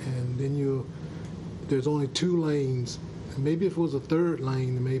off, and then there's only 2 lanes. And maybe if it was a 3rd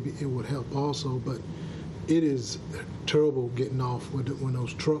lane, maybe it would help also, but it is terrible getting off when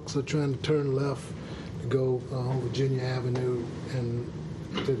those trucks are trying to turn left to go on Virginia Avenue and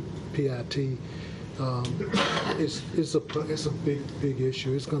to PIT. It's a big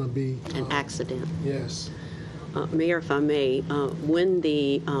issue. It's going to be An accident. Yes. Mayor, if I may, when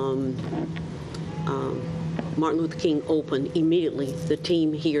the Martin Luther King opened, immediately the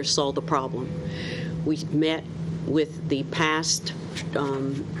team here saw the problem. We met with the past,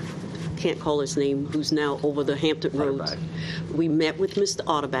 can't call his name, who's now over the Hampton Roads. We met with Mr.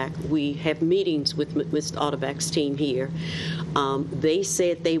 Otterback. We have meetings with Mr. Otterback's team here. They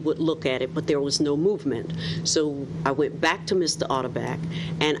said they would look at it, but there was no movement. So I went back to Mr. Otterback,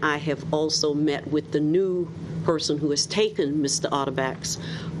 and I have also met with the new person who has taken Mr. Otterback's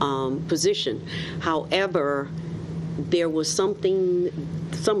position. However, there was some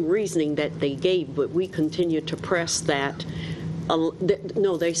reasoning that they gave, but we continue to press that.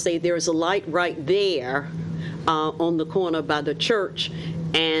 No, they say there's a light right there on the corner by the church,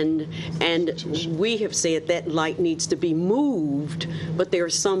 and we have said that light needs to be moved, but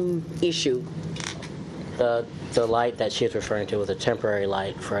there's some issue. The light that she's referring to was a temporary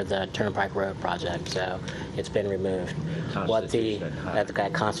light for the Turnpike Road project, so it's been removed.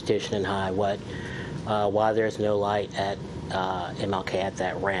 At Constitution and High, why there's no light at MLK at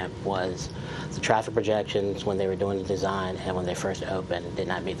that ramp was the traffic projections when they were doing the design and when they first opened did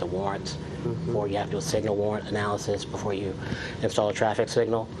not meet the warrants. Or you have to do a signal warrant analysis before you install a traffic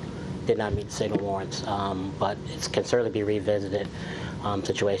signal. Did not meet the signal warrants, but it can certainly be revisited.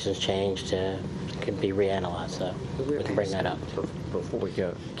 Situations change can be reanalyzed, so we can bring that up. Before we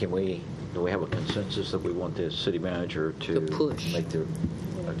go, do we have a consensus that we want the city manager to push. make the...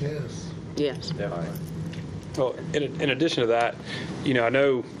 Yes. Yes. Well, in addition to that, I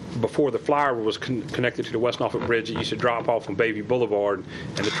know before the flyover was connected to the West Norfolk Bridge, it used to drop off on Bayview Boulevard,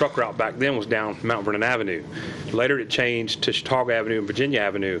 and the truck route back then was down Mount Vernon Avenue. Later it changed to Chicago Avenue and Virginia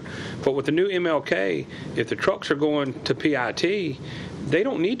Avenue. But with the new MLK, if the trucks are going to PIT, they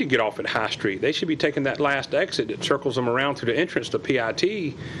don't need to get off at High Street. They should be taking that last exit that circles them around through the entrance to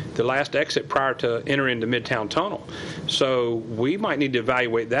PIT, the last exit prior to entering the Midtown Tunnel. So we might need to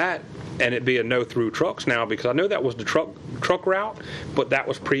evaluate that and it be a no-through trucks now, because I know that was the truck route, but that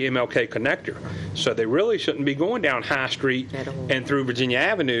was pre-MLK connector. So they really shouldn't be going down High Street and through Virginia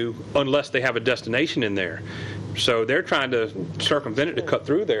Avenue unless they have a destination in there. So they're trying to circumvent it to cut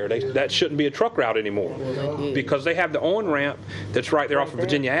through there. That shouldn't be a truck route anymore, because they have the on-ramp that's right there off of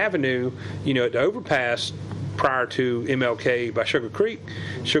Virginia Avenue, at the overpass prior to MLK by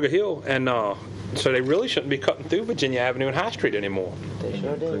Sugar Hill, and so they really shouldn't be cutting through Virginia Avenue and High Street anymore. They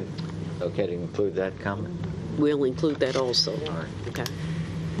sure do. Okay to include that comment? We'll include that also. All right. Okay.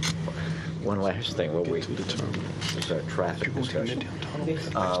 One last thing, it's a traffic discussion. We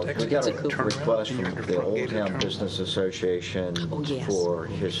got a request from the Old Town Business Association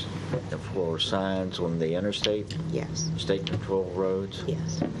for signs on the interstate, state control roads.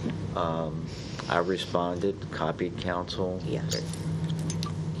 Yes. I responded, copied council. Yes.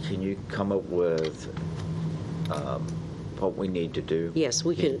 Can you come up with what we need to do? Yes,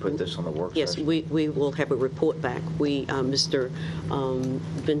 we can put this on the work Yes, session? we will have a report back. Mr.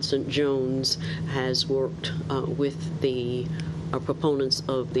 Vincent Jones has worked with the proponents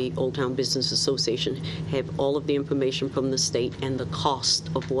of the Old Town Business Association, have all of the information from the state and the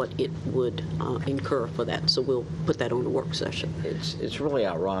cost of what it would incur for that. So we'll put that on the work session. It's really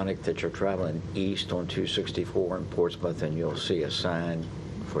ironic that you're traveling east on 264 in Portsmouth and you'll see a sign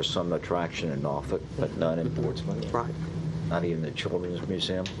for some attraction in Norfolk, but none in Portsmouth. Right. Not even the Children's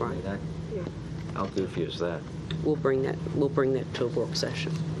Museum. Right. How goofy is that? We'll bring that to a work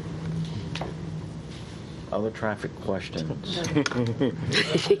session. Other traffic questions? All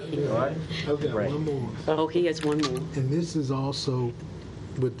right. I've got one more. Oh, he has one more. And this is also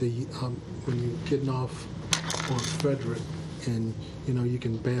with the when you're getting off on Frederick, and you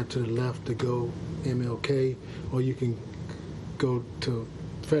can bear to the left to go MLK, or you can go to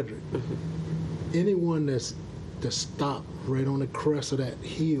Frederick. Anyone that's stopped right on the crest of that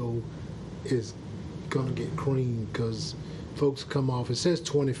hill is gonna get creamed, because folks come off. It says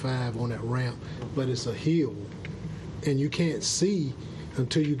 25 on that ramp, but it's a hill, and you can't see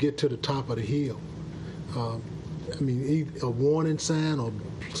until you get to the top of the hill. A warning sign or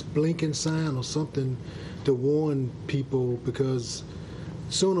blinking sign or something to warn people, because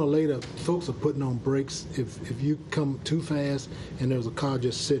sooner or later, folks are putting on brakes. If you come too fast and there's a car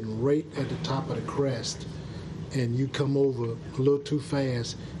just sitting right at the top of the crest, and you come over a little too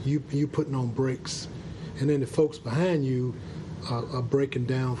fast, you putting on brakes, and then the folks behind you are breaking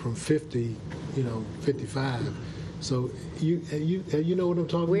down from 50, 55. So you know what I'm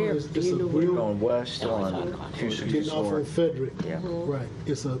talking Where? about? Do you know where? We're going west on getting off 264. on Frederick. Yeah. Right.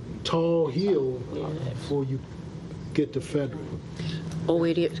 It's a tall hill before you get to Frederick. Oh,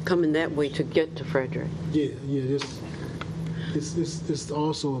 it is coming that way to get to Frederick. Yeah. It's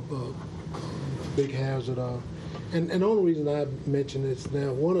also a big hazard. And the only reason I mention this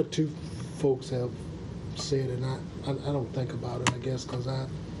now, one or two folks have said, and I don't think about it, I guess, because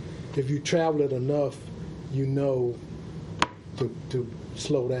if you travel it enough, you know to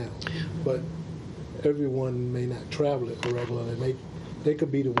slow down. But everyone may not travel it regularly. They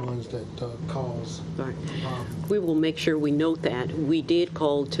could be the ones that cause. Right. We will make sure we note that. We did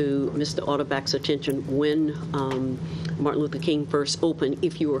call to Mr. Otterbach's attention when Martin Luther King first opened,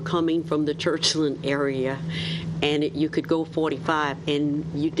 if you were coming from the Churchland area and you could go 45, and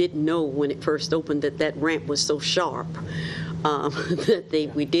you didn't know when it first opened that ramp was so sharp.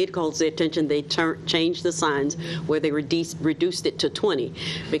 That we did call their attention. They changed the signs where they reduced it to 20,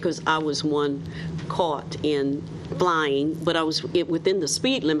 because I was one caught in flying, but I was within the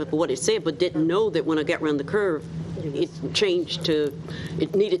speed limit for what it said, but didn't know that when I got around the curve, it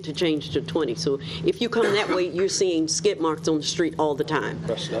needed to change to 20. So if you come that way, you're seeing skid marks on the street all the time.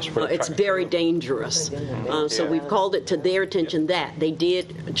 It's very dangerous. So we've called it to their attention that they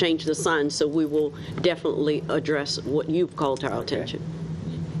did change the sign. So we will definitely address what you've called to our attention.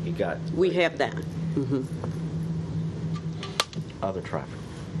 You got We have that. other traffic.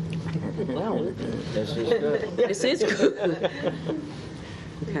 Well, This is good. this is good.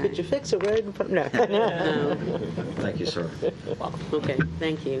 Okay. Could you fix a road in front? No. Thank you, sir. Okay,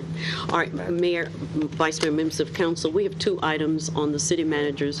 thank you. All right, Mayor, Vice Mayor, members of council, we have 2 items on the city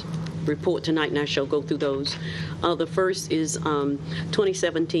manager's report tonight, and I shall go through those. The first is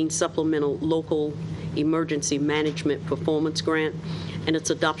 2017 Supplemental Local Emergency Management Performance Grant, and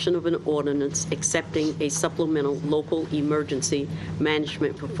its adoption of an ordinance accepting a supplemental local emergency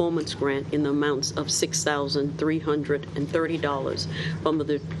management performance grant in the amounts of $6,330 from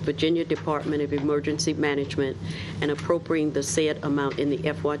the Virginia Department of Emergency Management, and appropriating the said amount in the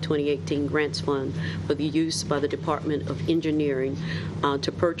FY 2018 Grants Fund for the use by the Department of Engineering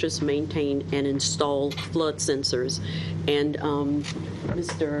to purchase, maintain, and install flood sensors. And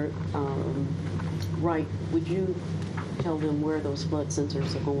Mr. Wright, would you tell them where those flood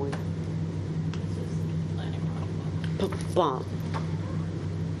sensors are going? Bob.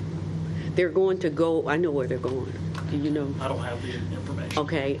 They're going to go, I know where they're going. Do you know? I don't have the information.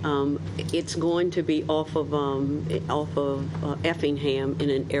 Okay, it's going to be off of Effingham, in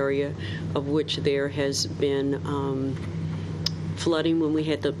an area of which there has been flooding when we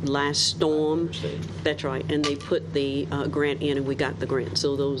had the last storm. That's right, and they put the grant in, and we got the grant.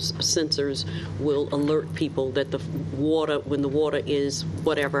 So those sensors will alert people that the water, when the water is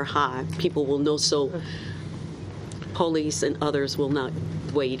whatever high, people will know, so police and others will not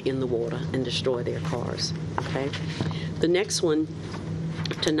wade in the water and destroy their cars. Okay. The next one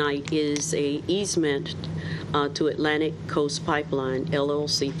tonight is a easement to Atlantic Coast Pipeline,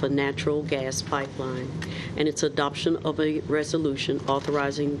 LLC, for natural gas pipeline, and its adoption of a resolution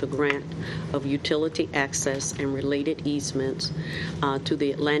authorizing the grant of utility access and related easements to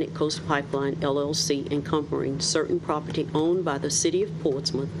the Atlantic Coast Pipeline, LLC, encumbering certain property owned by the City of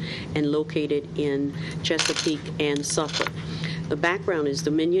Portsmouth and located in Chesapeake and Suffolk. The background is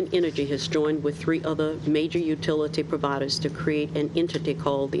Dominion Energy has joined with 3 other major utility providers to create an entity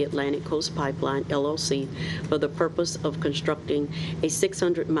called the Atlantic Coast Pipeline, LLC, for the purpose of constructing a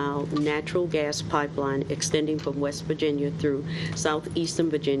 600-mile natural gas pipeline extending from West Virginia through southeastern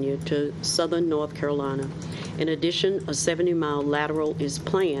Virginia to southern North Carolina. In addition, a 70-mile lateral is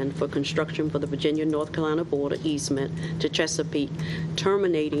planned for construction for the Virginia-North Carolina border easement to Chesapeake,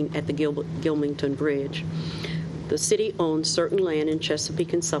 terminating at the Gilmington Bridge. The city owns certain land in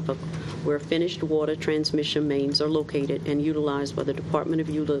Chesapeake and Suffolk where finished water transmission mains are located and utilized by the Department of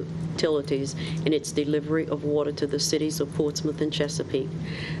Utilities in its delivery of water to the cities of Portsmouth and Chesapeake.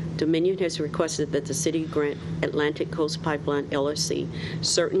 Dominion has requested that the city grant Atlantic Coast Pipeline, LLC,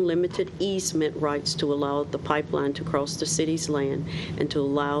 certain limited easement rights to allow the pipeline to cross the city's land and to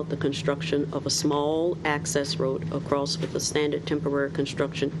allow the construction of a small access road across with a standard temporary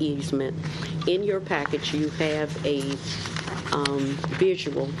construction easement. In your package, you have a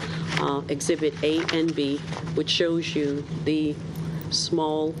visual, Exhibit A and B, which shows you the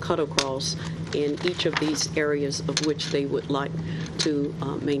small cut-across in each of these areas of which they would like to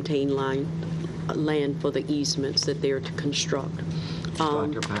maintain land for the easements that they're to construct.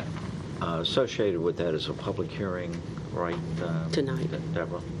 Dr. Pat, associated with that is a public hearing, right? Tonight.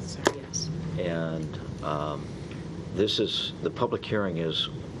 Deborah? Yes. And the public hearing is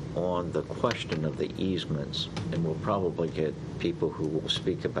on the question of the easements, and we'll probably get people who will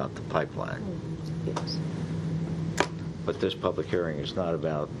speak about the pipeline. Yes. But this public hearing is not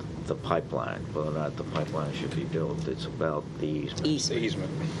about the pipeline, whether or not the pipeline should be built. It's about the easement.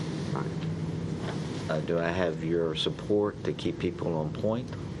 Easement. Do I have your support to keep people on point?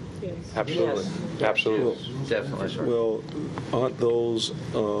 Yes. Absolutely. Absolutely. Definitely, sir. Well, aren't those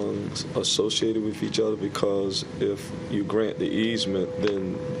associated with each other? Because if you grant the easement,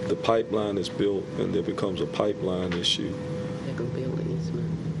 then the pipeline is built and there becomes a pipeline issue. They can build an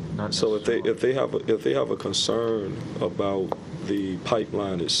easement. Not So necessarily. if they have a concern about the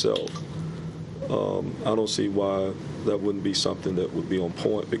pipeline itself, I don't see why that wouldn't be something that would be on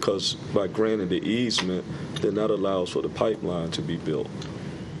point, because by granting the easement, then that allows for the pipeline to be built.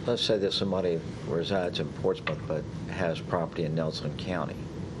 Let's say that somebody resides in Portsmouth but has property in Nelson County.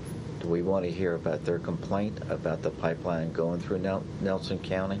 Do we want to hear about their complaint about the pipeline going through Nelson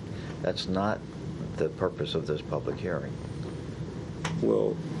County? That's not the purpose of this public hearing.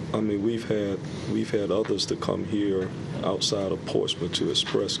 Well, I mean, we've had others to come here outside of Portsmouth to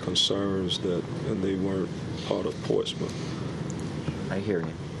express concerns and they weren't part of Portsmouth. I hear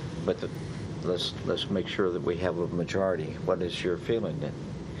you, but let's make sure that we have a majority. What is your feeling then?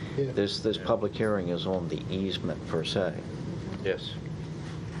 Yeah. This public hearing is on the easement per se. Yes.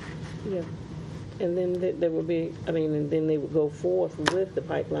 Yeah. And then there would be, and then they would go forth with the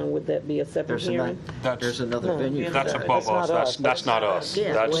pipeline. Would that be a separate hearing? There's another venue for That's that. above us. That's not us.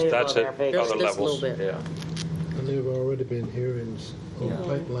 Yeah, That's way at above our pay other Just a little levels. bit. Yeah. And there have already been hearings on Yeah. On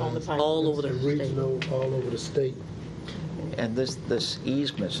the pipelines, pipeline. All over the and state. regional, all over the state. And this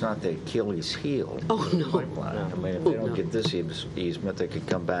easement's not the Achilles heel. Oh, of the no. pipeline. I mean, if they don't No. get this easement, they could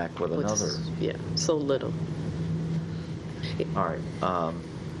come back with another. Yeah, so little. All right.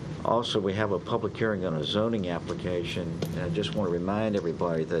 Also, we have a public hearing on a zoning application, and I just want to remind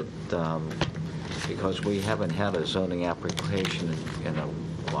everybody that because we haven't had a zoning application in a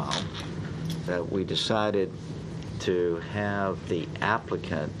while, that we decided to have the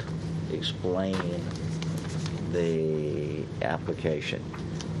applicant explain the application,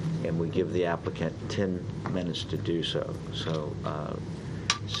 and we give the applicant 10 minutes to do so. So,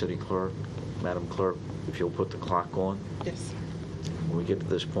 City Clerk, Madam Clerk, if you'll put the clock on. Yes. When we get to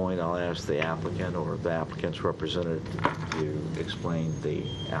this point, I'll ask the applicant or the applicant's representative to explain the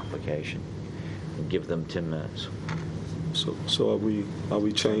application and give them 10 minutes. So are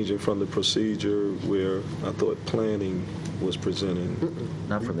we changing from the procedure where I thought planning was presenting?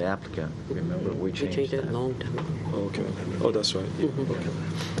 Not from the applicant. Remember, we We changed changed it a that. long time ago. Okay. Oh, that's right. Yeah. Okay.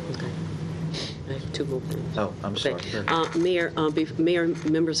 Okay. I have two more things. Oh, I'm sorry. Okay. Mayor, Mayor,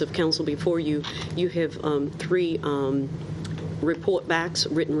 members of council, before you, you have three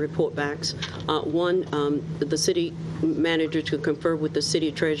written report backs. One, the city manager to confer with the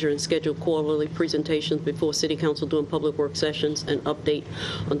city treasurer and schedule quarterly presentations before city council during public work sessions and update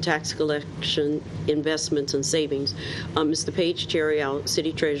on tax collection, investments, and savings. Mr. Page Cherry, our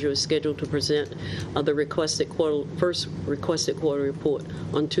city treasurer, is scheduled to present the first requested quarter report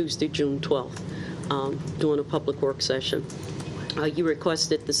on Tuesday, June 12th, during a public work session. You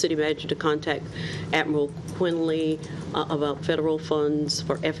requested the city manager to contact Admiral Quinley about federal funds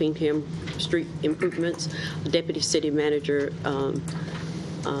for Effingham Street improvements. Deputy City Manager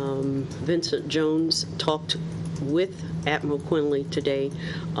Vincent Jones talked with Admiral Quinley today,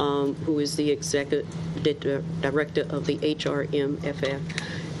 who is the executive director of the HRMFA,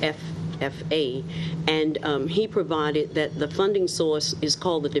 and he provided that the funding source is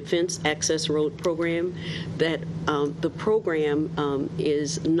called the Defense Access Road Program, that the program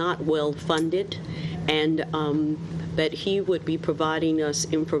is not well funded, and that he would be providing us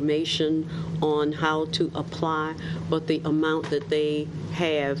information on how to apply, but the amount that they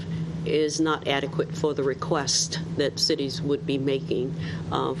have is not adequate for the request that cities would be making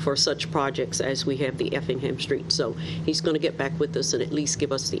for such projects as we have the Effingham Street. So he's going to get back with us and at least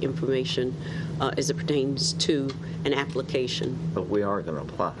give us the information as it pertains to an application. But we are going to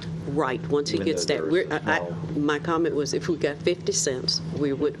apply. Right, once he Even gets though that. there's a small- My comment was if we got 50 cents,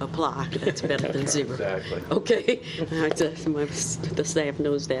 we would apply. That's better than zero. Exactly. Okay, the staff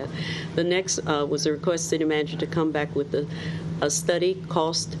knows that. The next was a request city manager to come back with a study,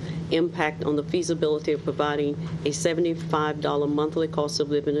 cost, impact on the feasibility of providing a $75 monthly cost of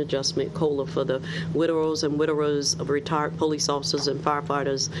living adjustment COLA for the widowers and widowers of retired police officers and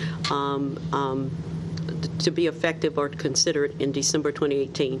firefighters to be effective or considered in December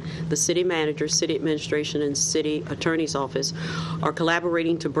 2018. The city manager, city administration, and city attorney's office are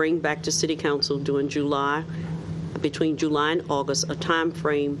collaborating to bring back to city council between July and August, a time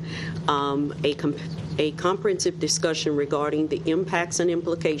frame, a comprehensive discussion regarding the impacts and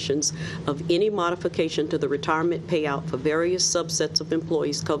implications of any modification to the retirement payout for various subsets of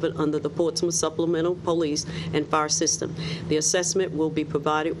employees covered under the Portsmouth Supplemental Police and Fire System. The assessment will be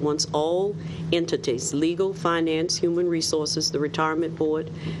provided once all entities, legal, finance, human resources, the Retirement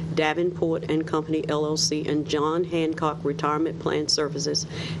Board, Davenport and Company LLC, and John Hancock Retirement Plan Services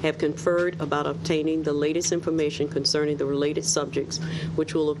have conferred about obtaining the latest information concerning the related subjects,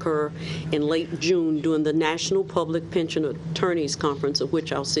 which will occur in late June during the National Public Pension Attorneys Conference, of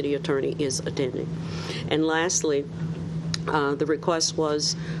which our city attorney is attending. And lastly, the request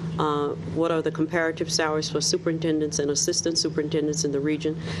was, what are the comparative salaries for superintendents and assistant superintendents in the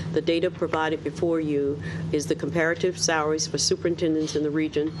region? The data provided before you is the comparative salaries for superintendents in the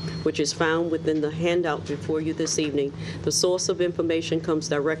region, which is found within the handout before you this evening. The source of information comes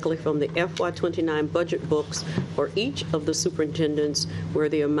directly from the FY29 budget books for each of the superintendents, where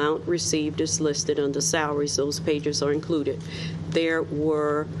the amount received is listed under salaries. Those pages are included. There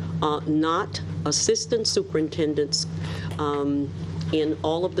were not assistant superintendents in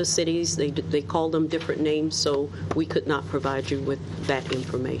all of the cities. They call them different names, so we could not provide you with that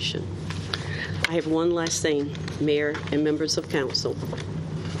information. I have one last thing, Mayor and members of council.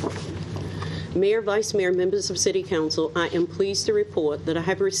 Mayor, Vice Mayor, members of City Council, I am pleased to report that I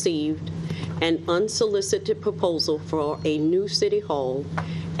have received an unsolicited proposal for a new City Hall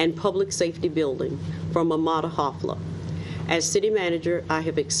and public safety building from Amada Hoffler. As City Manager, I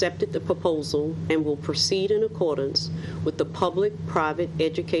have accepted the proposal and will proceed in accordance with the Public-Private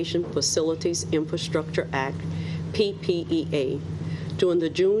Education Facilities Infrastructure Act, PPEA. During the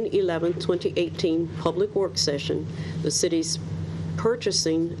June 11, 2018 Public Works session, the city's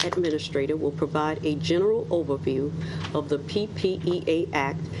purchasing administrator will provide a general overview of the PPEA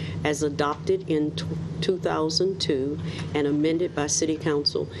Act as adopted in 2002 and amended by City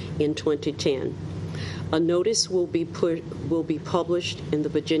Council in 2010. A notice will be published in the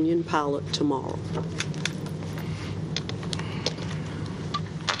Virginian Pilot tomorrow.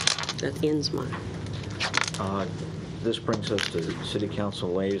 That ends mine. This brings us to City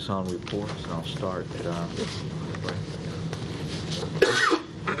Council liaison reports. I'll start.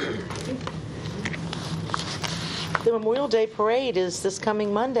 The Memorial Day Parade is this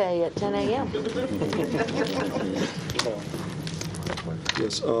coming Monday at 10 a.m.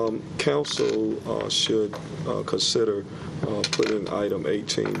 Yes, council should consider putting item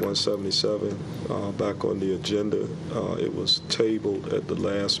 18177 back on the agenda. It was tabled at the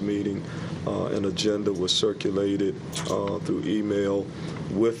last meeting. An agenda was circulated through email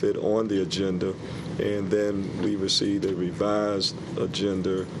with it on the agenda, and then we received a revised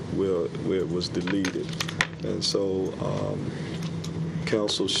agenda where it was deleted. And so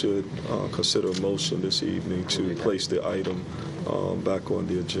council should consider a motion this evening to place the item back on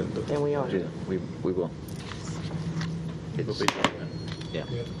the agenda. And we are. Yeah, we will. It will be. Yeah.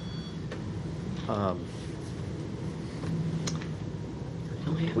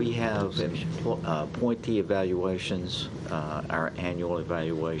 We have appointee evaluations, our annual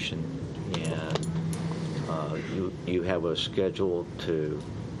evaluation, and you have a schedule to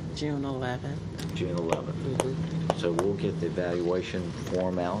June 11th. June 11th. Mm-hmm. So we'll get the evaluation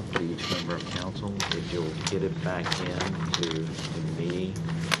form out to each member of council. If you'll get it back in to me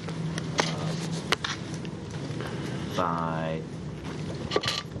by,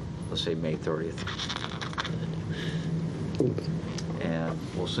 let's say, May 30th. And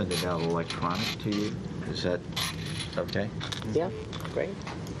we'll send it out electronic to you. Is that okay? Yeah, great.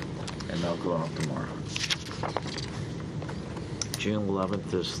 And they'll go out tomorrow. June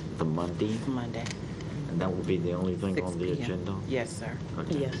 11th is the Monday, Monday. and that will be the only thing 6 on the p.m. agenda? Yes, sir.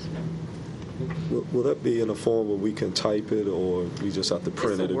 Okay. Yes. Will that be in a form where we can type it, or we just have to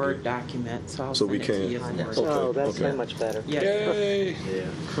print It's it a Word again? document, so I'll So send we it to can- you as a Yeah. Word. Okay, Oh, that's okay. so much better. Yes. Yay! Yeah.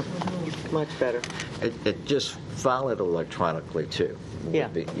 Much better. It just file it electronically too. Would Yeah.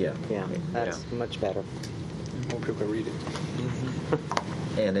 be- Yeah. Yeah, that's much better. More people can read it.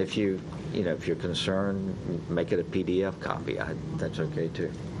 And if you're concerned, make it a PDF copy. That's okay too.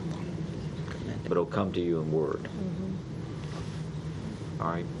 But it'll come to you in Word. All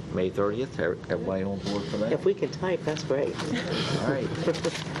right, May 30th, everybody on board for that? If we can type, that's great. All right.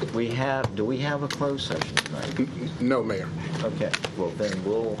 Do we have a closed session tonight? No, Mayor. Okay, well then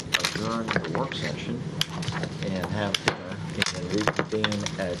we'll adjourn the work session and have dinner and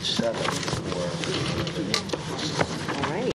reconvene at 7 for the meeting.